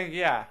 I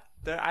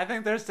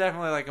think there's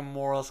definitely, like, a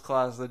morals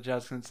clause the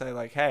judge can say,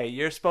 like, hey,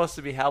 you're supposed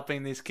to be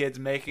helping these kids,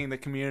 making the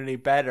community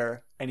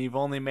better, and you've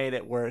only made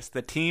it worse.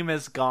 The team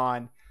is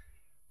gone.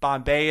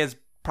 Bombay is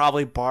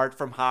probably barred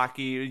from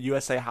hockey,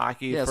 USA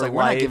Hockey. Yeah, it's for like,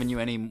 life. we're not giving you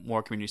any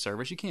more community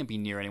service. You can't be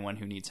near anyone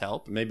who needs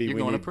help. Maybe you're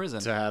going to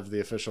prison. To have the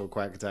official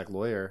Quack Attack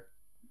lawyer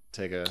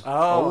take a...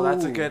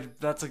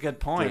 that's a good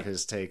point. Give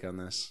his take on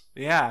this.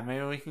 Yeah,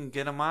 maybe we can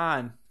get him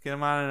on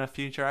in a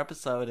future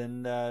episode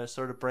and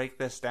sort of break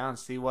this down,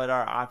 see what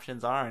our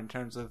options are in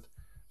terms of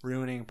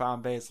ruining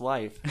Bombay's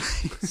life.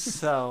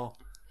 So,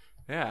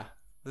 yeah,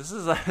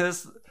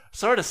 this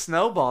sort of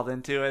snowballed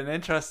into an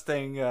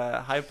interesting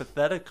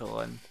hypothetical.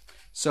 And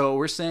so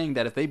we're saying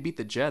that if they beat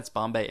the Jets,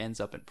 Bombay ends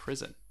up in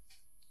prison.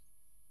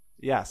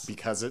 Yes,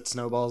 because it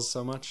snowballs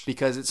so much.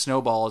 Because it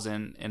snowballs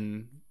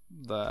and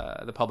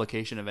the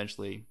publication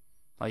eventually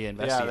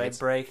investigates. Yeah, they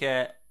break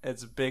it.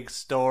 It's a big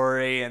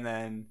story, and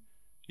then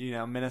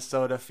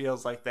Minnesota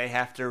feels like they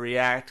have to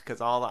react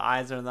because all the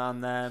eyes are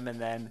on them, and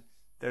then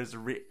there's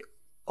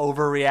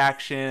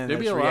overreaction.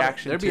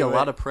 There'd be a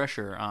lot of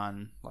pressure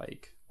on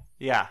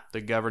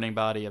the governing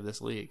body of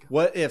this league.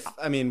 What if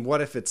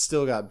it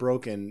still got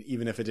broken,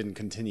 even if it didn't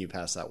continue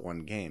past that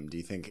one game? Do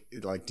you think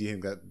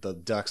that the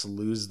Ducks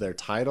lose their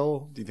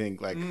title? Do you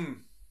think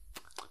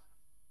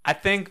I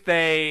think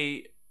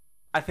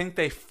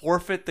they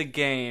forfeit the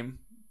game,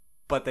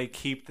 but they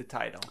keep the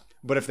title.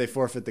 But if they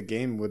forfeit the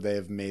game, would they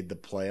have made the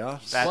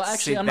playoffs?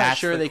 I'm not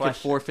sure they could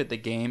forfeit the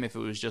game if it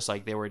was just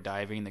like they were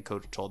diving, the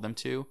coach told them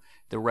to.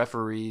 The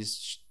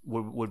referees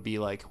would be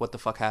like, what the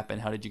fuck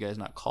happened? How did you guys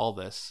not call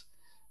this?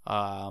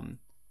 And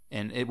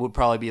it would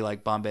probably be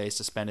like Bombay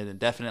suspended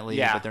indefinitely,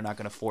 but they're not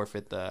going to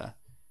forfeit the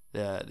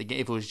game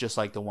if it was just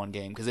like the one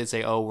game. Because they'd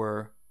say,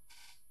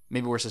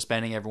 maybe we're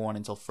suspending everyone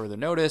until further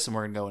notice, and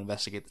we're going to go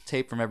investigate the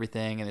tape from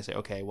everything. And they say,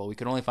 okay, well, we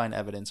could only find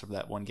evidence of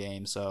that one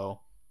game, so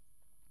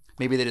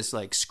maybe they just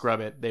like scrub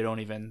it. They don't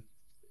even.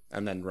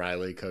 And then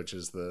Riley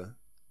coaches the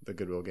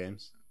Goodwill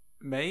games.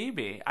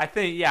 Maybe. I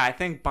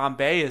think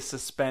Bombay is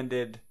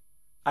suspended.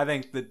 I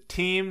think the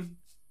team.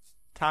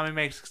 Tommy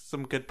makes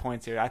some good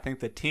points here. I think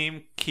the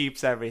team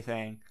keeps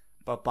everything,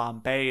 but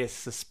Bombay is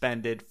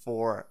suspended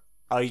for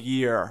a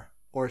year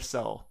or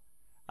so,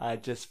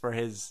 just for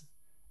his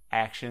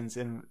actions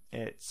in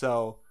it.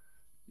 So,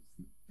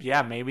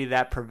 yeah, maybe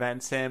that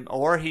prevents him.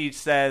 Or he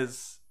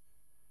says,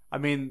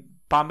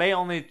 Bombay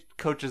only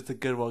coaches the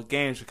Goodwill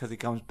games because he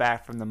comes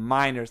back from the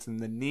minors and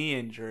the knee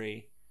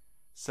injury.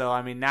 So,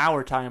 now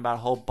we're talking about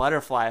a whole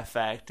butterfly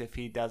effect. If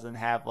he doesn't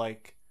have,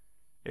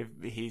 if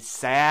he's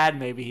sad,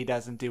 maybe he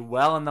doesn't do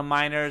well in the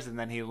minors, and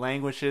then he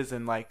languishes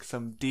in,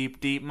 some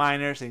deep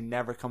minors, and he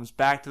never comes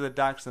back to the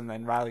Ducks, and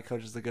then Riley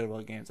coaches the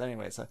Goodwill games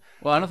anyway. So,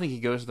 well, I don't think he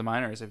goes to the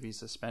minors if he's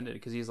suspended,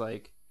 because he's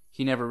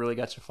he never really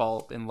got to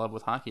fall in love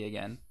with hockey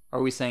again. Or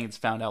are we saying it's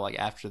found out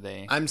after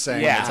they? I'm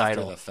saying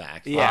after the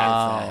fact.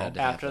 Yeah,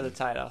 after the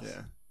title.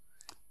 Yeah.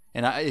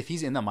 And if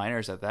he's in the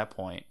minors at that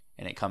point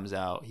and it comes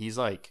out, he's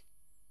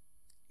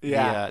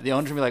the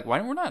owners would be like,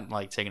 why we're not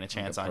taking a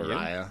chance on you?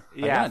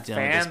 Yeah,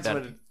 fans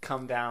would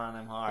come down on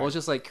him hard. Well, it's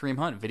just like Kareem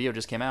Hunt. Video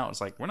just came out.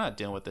 It's like, we're not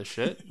dealing with this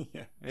shit.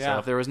 Yeah. So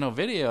if there was no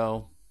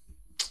video,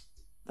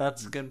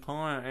 that's a good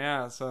point.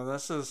 Yeah. So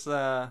this is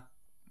a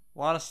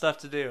lot of stuff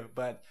to do.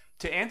 But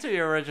to answer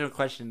your original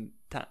question,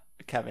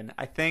 Kevin,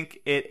 I think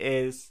it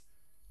is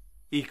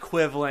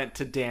equivalent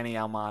to Danny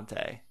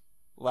Almonte.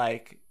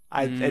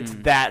 It's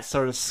that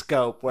sort of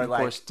scope where, of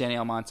course, Danny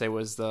Almonte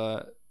was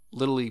the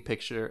Little League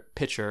pitcher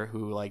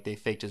who they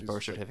faked his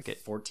birth certificate.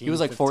 14, he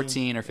was 15?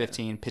 14 or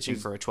 15 pitching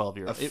for a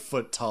 12-year-old. A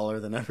foot taller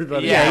than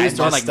everybody. Yeah, he was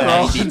throwing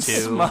 92.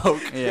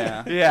 Smoke.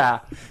 Yeah. Yeah.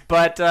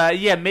 But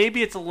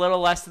maybe it's a little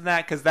less than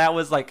that because that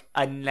was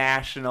a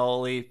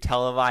nationally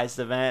televised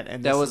event.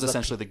 And that was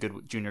essentially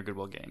the Junior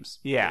Goodwill Games.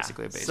 Yeah.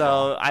 Basically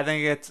baseball. So I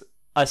think it's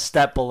a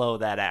step below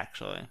that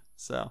actually.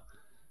 So.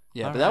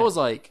 Yeah, but that was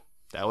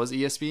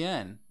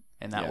ESPN.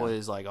 And that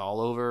was all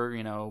over,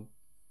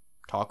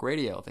 talk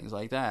radio, things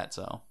like that.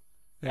 So.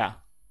 Yeah,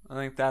 I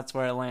think that's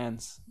where it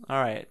lands.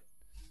 All right.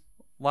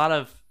 A lot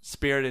of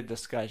spirited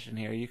discussion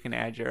here. You can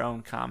add your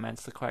own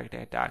comments to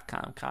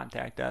quackdad.com,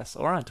 contact us,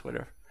 or on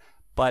Twitter.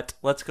 But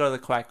let's go to the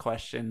quack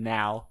question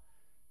now.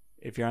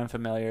 If you're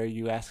unfamiliar,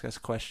 you ask us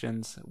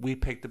questions. We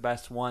pick the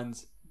best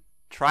ones,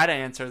 try to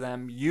answer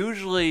them,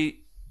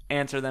 usually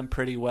answer them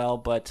pretty well,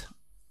 but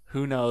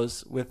who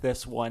knows with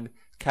this one.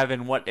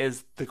 Kevin, what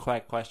is the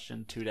quack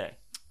question today?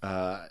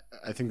 I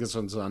think this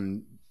one's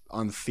on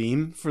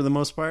theme for the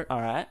most part.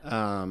 All right.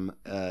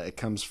 It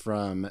comes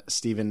from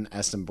Steven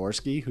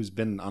Estemborski, who's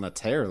been on a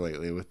tear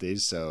lately with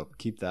these, so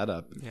keep that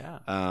up. Yeah.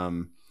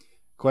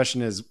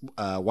 Question is,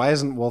 why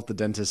isn't Wolf the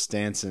Dentist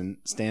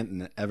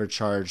Stanton ever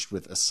charged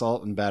with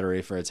assault and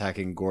battery for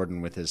attacking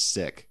Gordon with his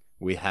stick?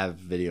 We have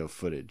video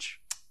footage.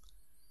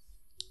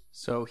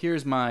 So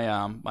here's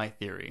my my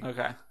theory.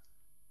 Okay.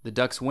 The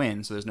Ducks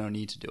win, so there's no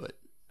need to do it.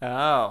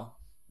 Oh.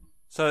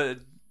 So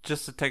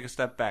just to take a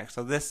step back.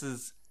 So this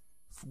is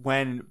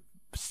when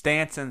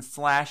Stanton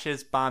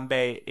slashes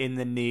Bombay in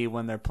the knee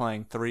when they're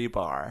playing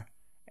 3-bar,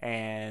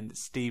 and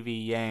Stevie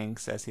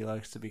Yanks, as he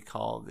likes to be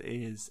called,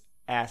 is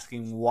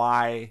asking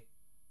why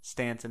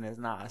Stanton is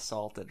not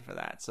assaulted for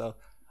that. So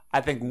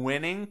I think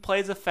winning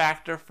plays a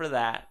factor for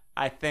that.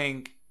 I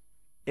think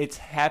it's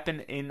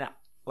happened in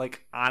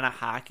on a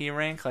hockey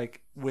rink,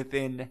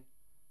 within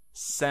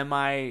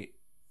semi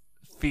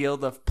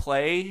field of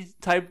play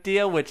type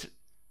deal, which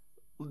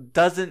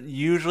doesn't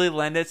usually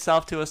lend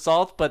itself to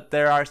assault, but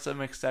there are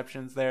some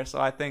exceptions there. So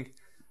I think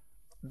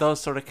those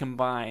sort of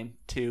combine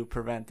to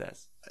prevent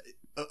this.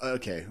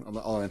 Okay,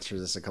 I'll answer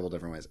this a couple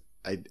different ways.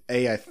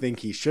 I think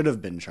he should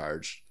have been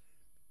charged.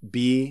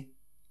 B,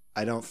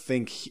 I don't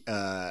think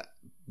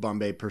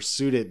Bombay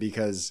pursued it,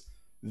 because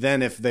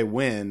then if they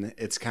win,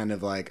 it's kind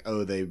of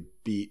they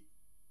beat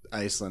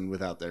Iceland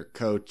without their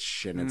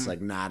coach, and it's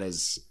not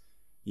as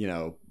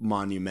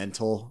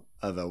monumental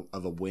of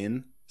a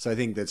win. So I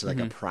think that's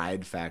a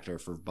pride factor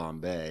for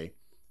Bombay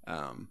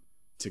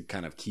to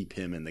kind of keep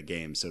him in the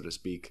game, so to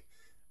speak.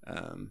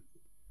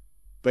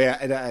 But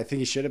yeah, I think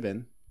he should have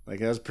been. That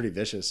was pretty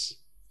vicious.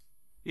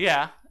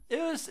 Yeah,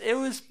 It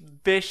was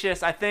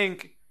vicious. I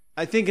think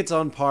it's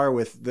on par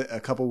with a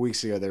couple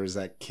weeks ago. There was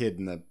that kid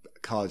in the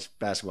college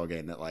basketball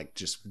game that like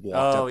just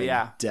walked up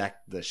and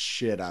decked the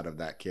shit out of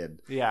that kid.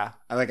 Yeah,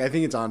 I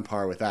think it's on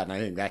par with that, and I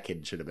think that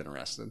kid should have been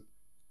arrested.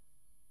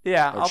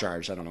 Yeah, or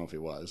charged. I don't know if he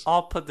was.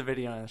 I'll put the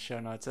video in the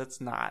show notes.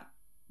 It's not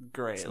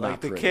great. It's like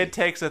not the pretty. kid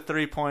takes a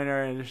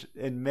 3-pointer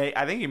and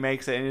I think he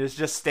makes it, and he's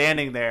just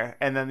standing there,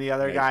 and then the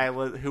other guy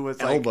who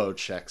was elbow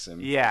checks him.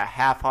 Yeah,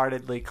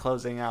 half-heartedly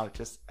closing out,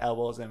 just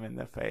elbows him in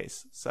the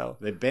face. So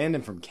they banned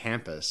him from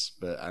campus,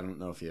 but I don't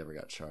know if he ever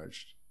got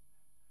charged.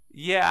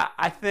 Yeah,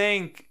 I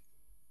think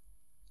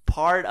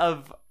part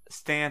of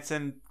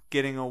Stanson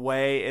getting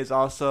away is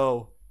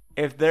also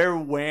if they're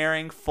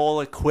wearing full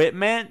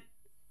equipment,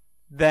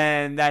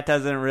 then that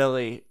doesn't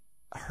really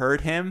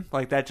hurt him.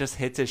 Like, that just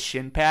hits his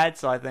shin pad.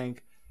 So I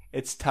think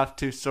it's tough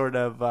to sort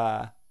of,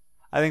 I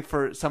think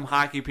for some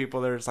hockey people,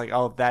 there's like,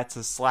 oh, that's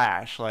a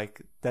slash.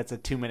 Like, that's a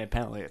 2-minute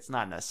penalty. It's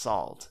not an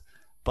assault.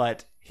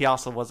 But he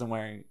also wasn't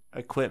wearing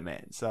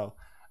equipment. So,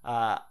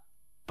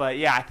 but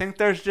yeah, I think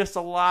there's just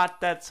a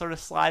lot that sort of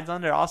slides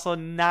under. Also,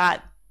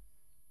 not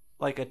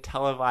like a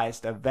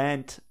televised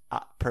event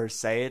per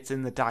se. It's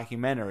in the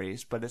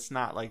documentaries, but it's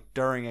not like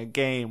during a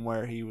game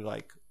where he would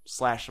like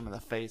slash him in the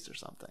face or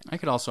something. I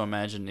could also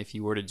imagine if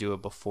you were to do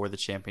it before the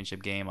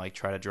championship game, like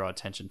try to draw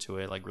attention to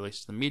it, like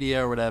release to the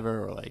media or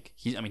whatever, or like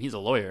he's a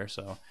lawyer,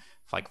 so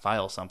if like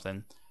file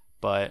something,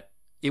 but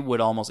it would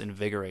almost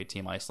invigorate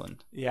Team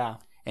Iceland. Yeah.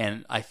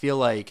 And I feel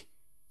like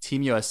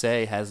Team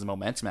USA has the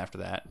momentum after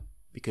that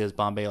because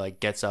Bombay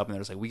like gets up and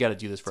they're just like, we got to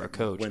do this for our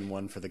coach. Win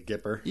one for the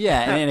Gipper.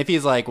 Yeah, and if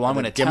he's like, well, I'm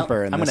going to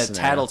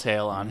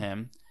tattletale on Mm-hmm.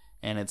 him,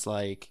 and it's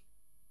like,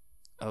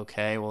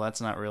 okay, well,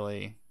 that's not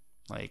really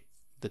like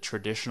the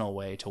traditional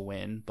way to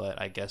win, but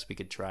I guess we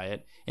could try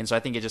it. And so I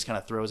think it just kind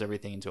of throws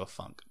everything into a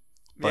funk.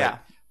 But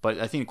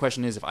I think the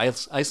question is if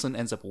Iceland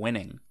ends up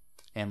winning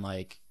and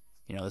like,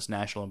 you know, this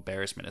national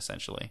embarrassment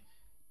essentially,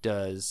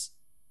 do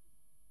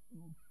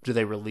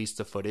they release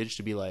the footage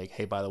to be like,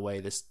 hey, by the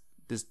way, this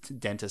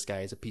dentist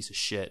guy is a piece of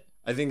shit?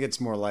 I think it's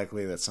more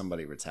likely that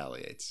somebody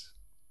retaliates.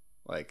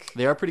 Like,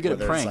 they are pretty good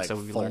at pranks. Like so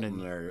we've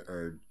Fulton learned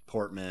or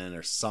Portman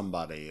or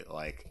somebody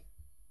like,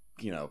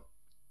 you know,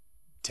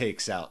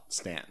 takes out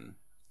Stanton.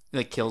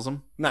 Like kills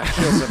him? Not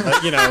kills him,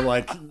 but, you know,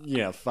 like, you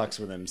know, fucks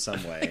with him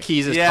some way.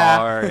 Keys his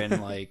car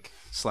and, like,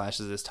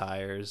 slashes his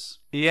tires.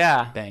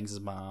 Yeah. Bangs his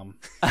mom.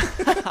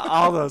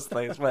 All those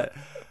things. But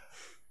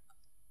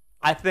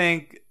I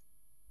think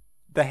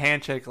the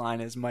handshake line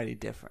is mighty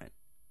different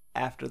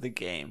after the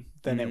game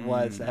than it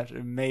was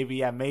after.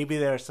 Maybe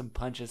there are some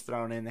punches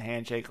thrown in the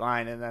handshake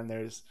line, and then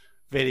there's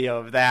video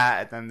of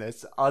that, and then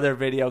this other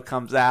video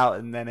comes out,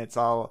 and then it's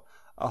all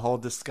a whole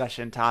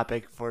discussion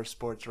topic for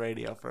sports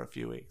radio for a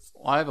few weeks.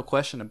 Well, I have a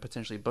question to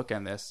potentially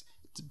bookend this.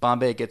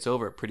 Bombay gets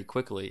over it pretty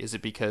quickly. Is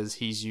it because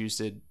he's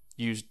used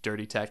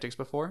dirty tactics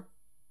before?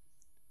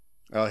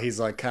 Oh, he's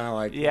like kind of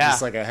like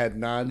just like a head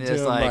nod to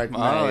him, like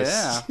nice.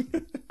 Yeah.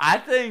 I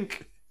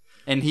think,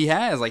 and he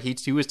has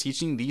he was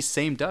teaching these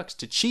same Ducks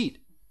to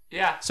cheat.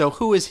 Yeah. So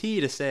who is he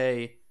to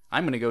say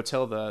I'm going to go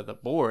tell the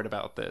board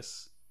about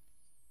this?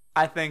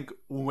 I think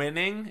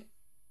winning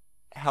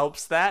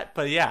helps that,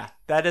 but yeah,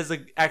 that is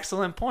an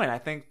excellent point. I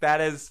think that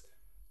is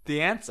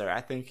the answer. I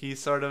think he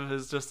sort of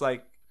is just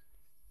like,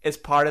 it's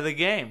part of the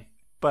game.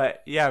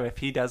 But yeah, if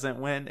he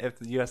doesn't win, if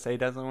the USA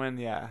doesn't win,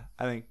 yeah,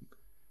 I think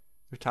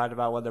we talked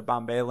about whether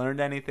Bombay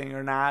learned anything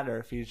or not, or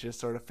if he's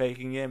just sort of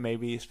faking it.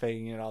 Maybe he's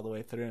faking it all the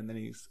way through, and then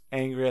he's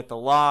angry at the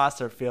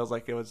loss or feels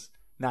like it was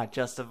not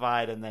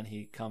justified, and then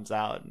he comes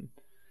out and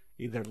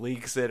either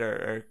leaks it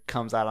or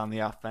comes out on the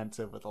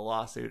offensive with a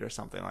lawsuit or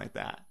something like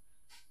that.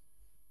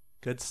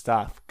 Good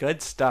stuff.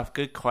 Good stuff.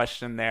 Good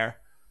question there.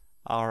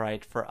 All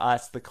right. For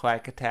us,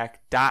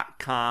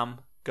 thequackattack.com.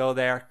 Go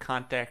there.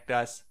 Contact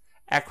us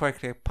at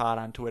QuackAttackPod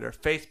on Twitter.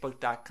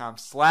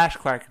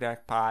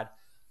 Facebook.com/QuackAttackPod.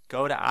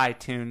 Go to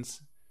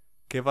iTunes.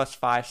 Give us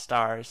 5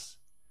 stars.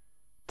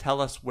 Tell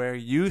us where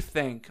you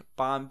think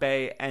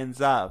Bombay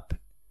ends up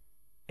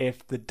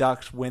if the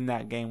Ducks win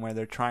that game where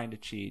they're trying to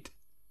cheat.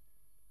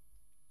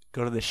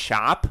 Go to the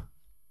shop.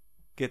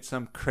 Get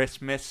some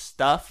Christmas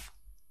stuff.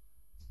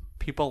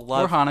 People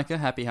love... Or Hanukkah.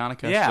 Happy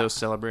Hanukkah. Yeah. Those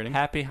celebrating.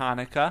 Happy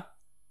Hanukkah.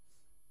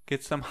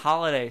 Get some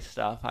holiday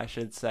stuff, I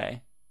should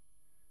say.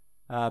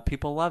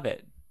 People love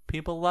it.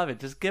 People love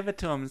it. Just give it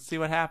to them and see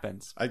what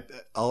happens.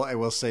 I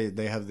will say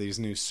they have these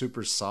new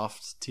super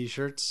soft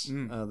T-shirts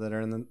that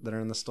are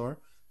in the store,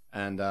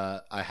 and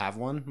I have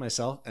one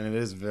myself, and it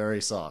is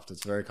very soft.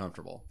 It's very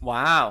comfortable.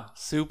 Wow,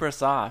 super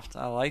soft.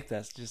 I like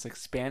this. Just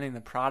expanding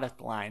the product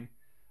line.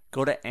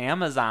 Go to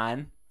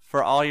Amazon.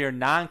 For all your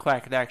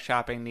non-Quack Attack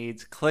shopping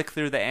needs, click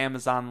through the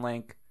Amazon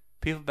link.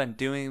 People have been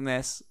doing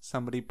this.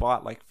 Somebody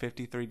bought like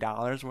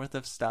 $53 worth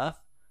of stuff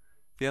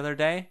the other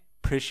day.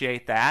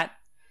 Appreciate that.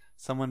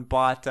 Someone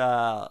bought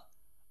it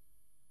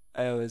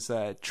was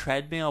a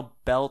treadmill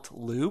belt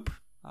loop.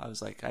 I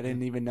was like, I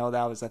didn't even know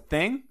that was a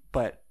thing,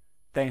 but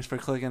thanks for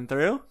clicking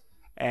through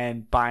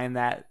and buying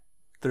that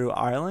through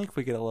our link.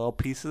 We get a little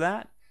piece of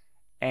that.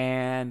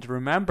 And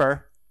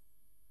remember,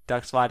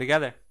 Ducks fly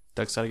together.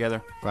 Ducks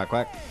together. Quack,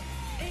 quack.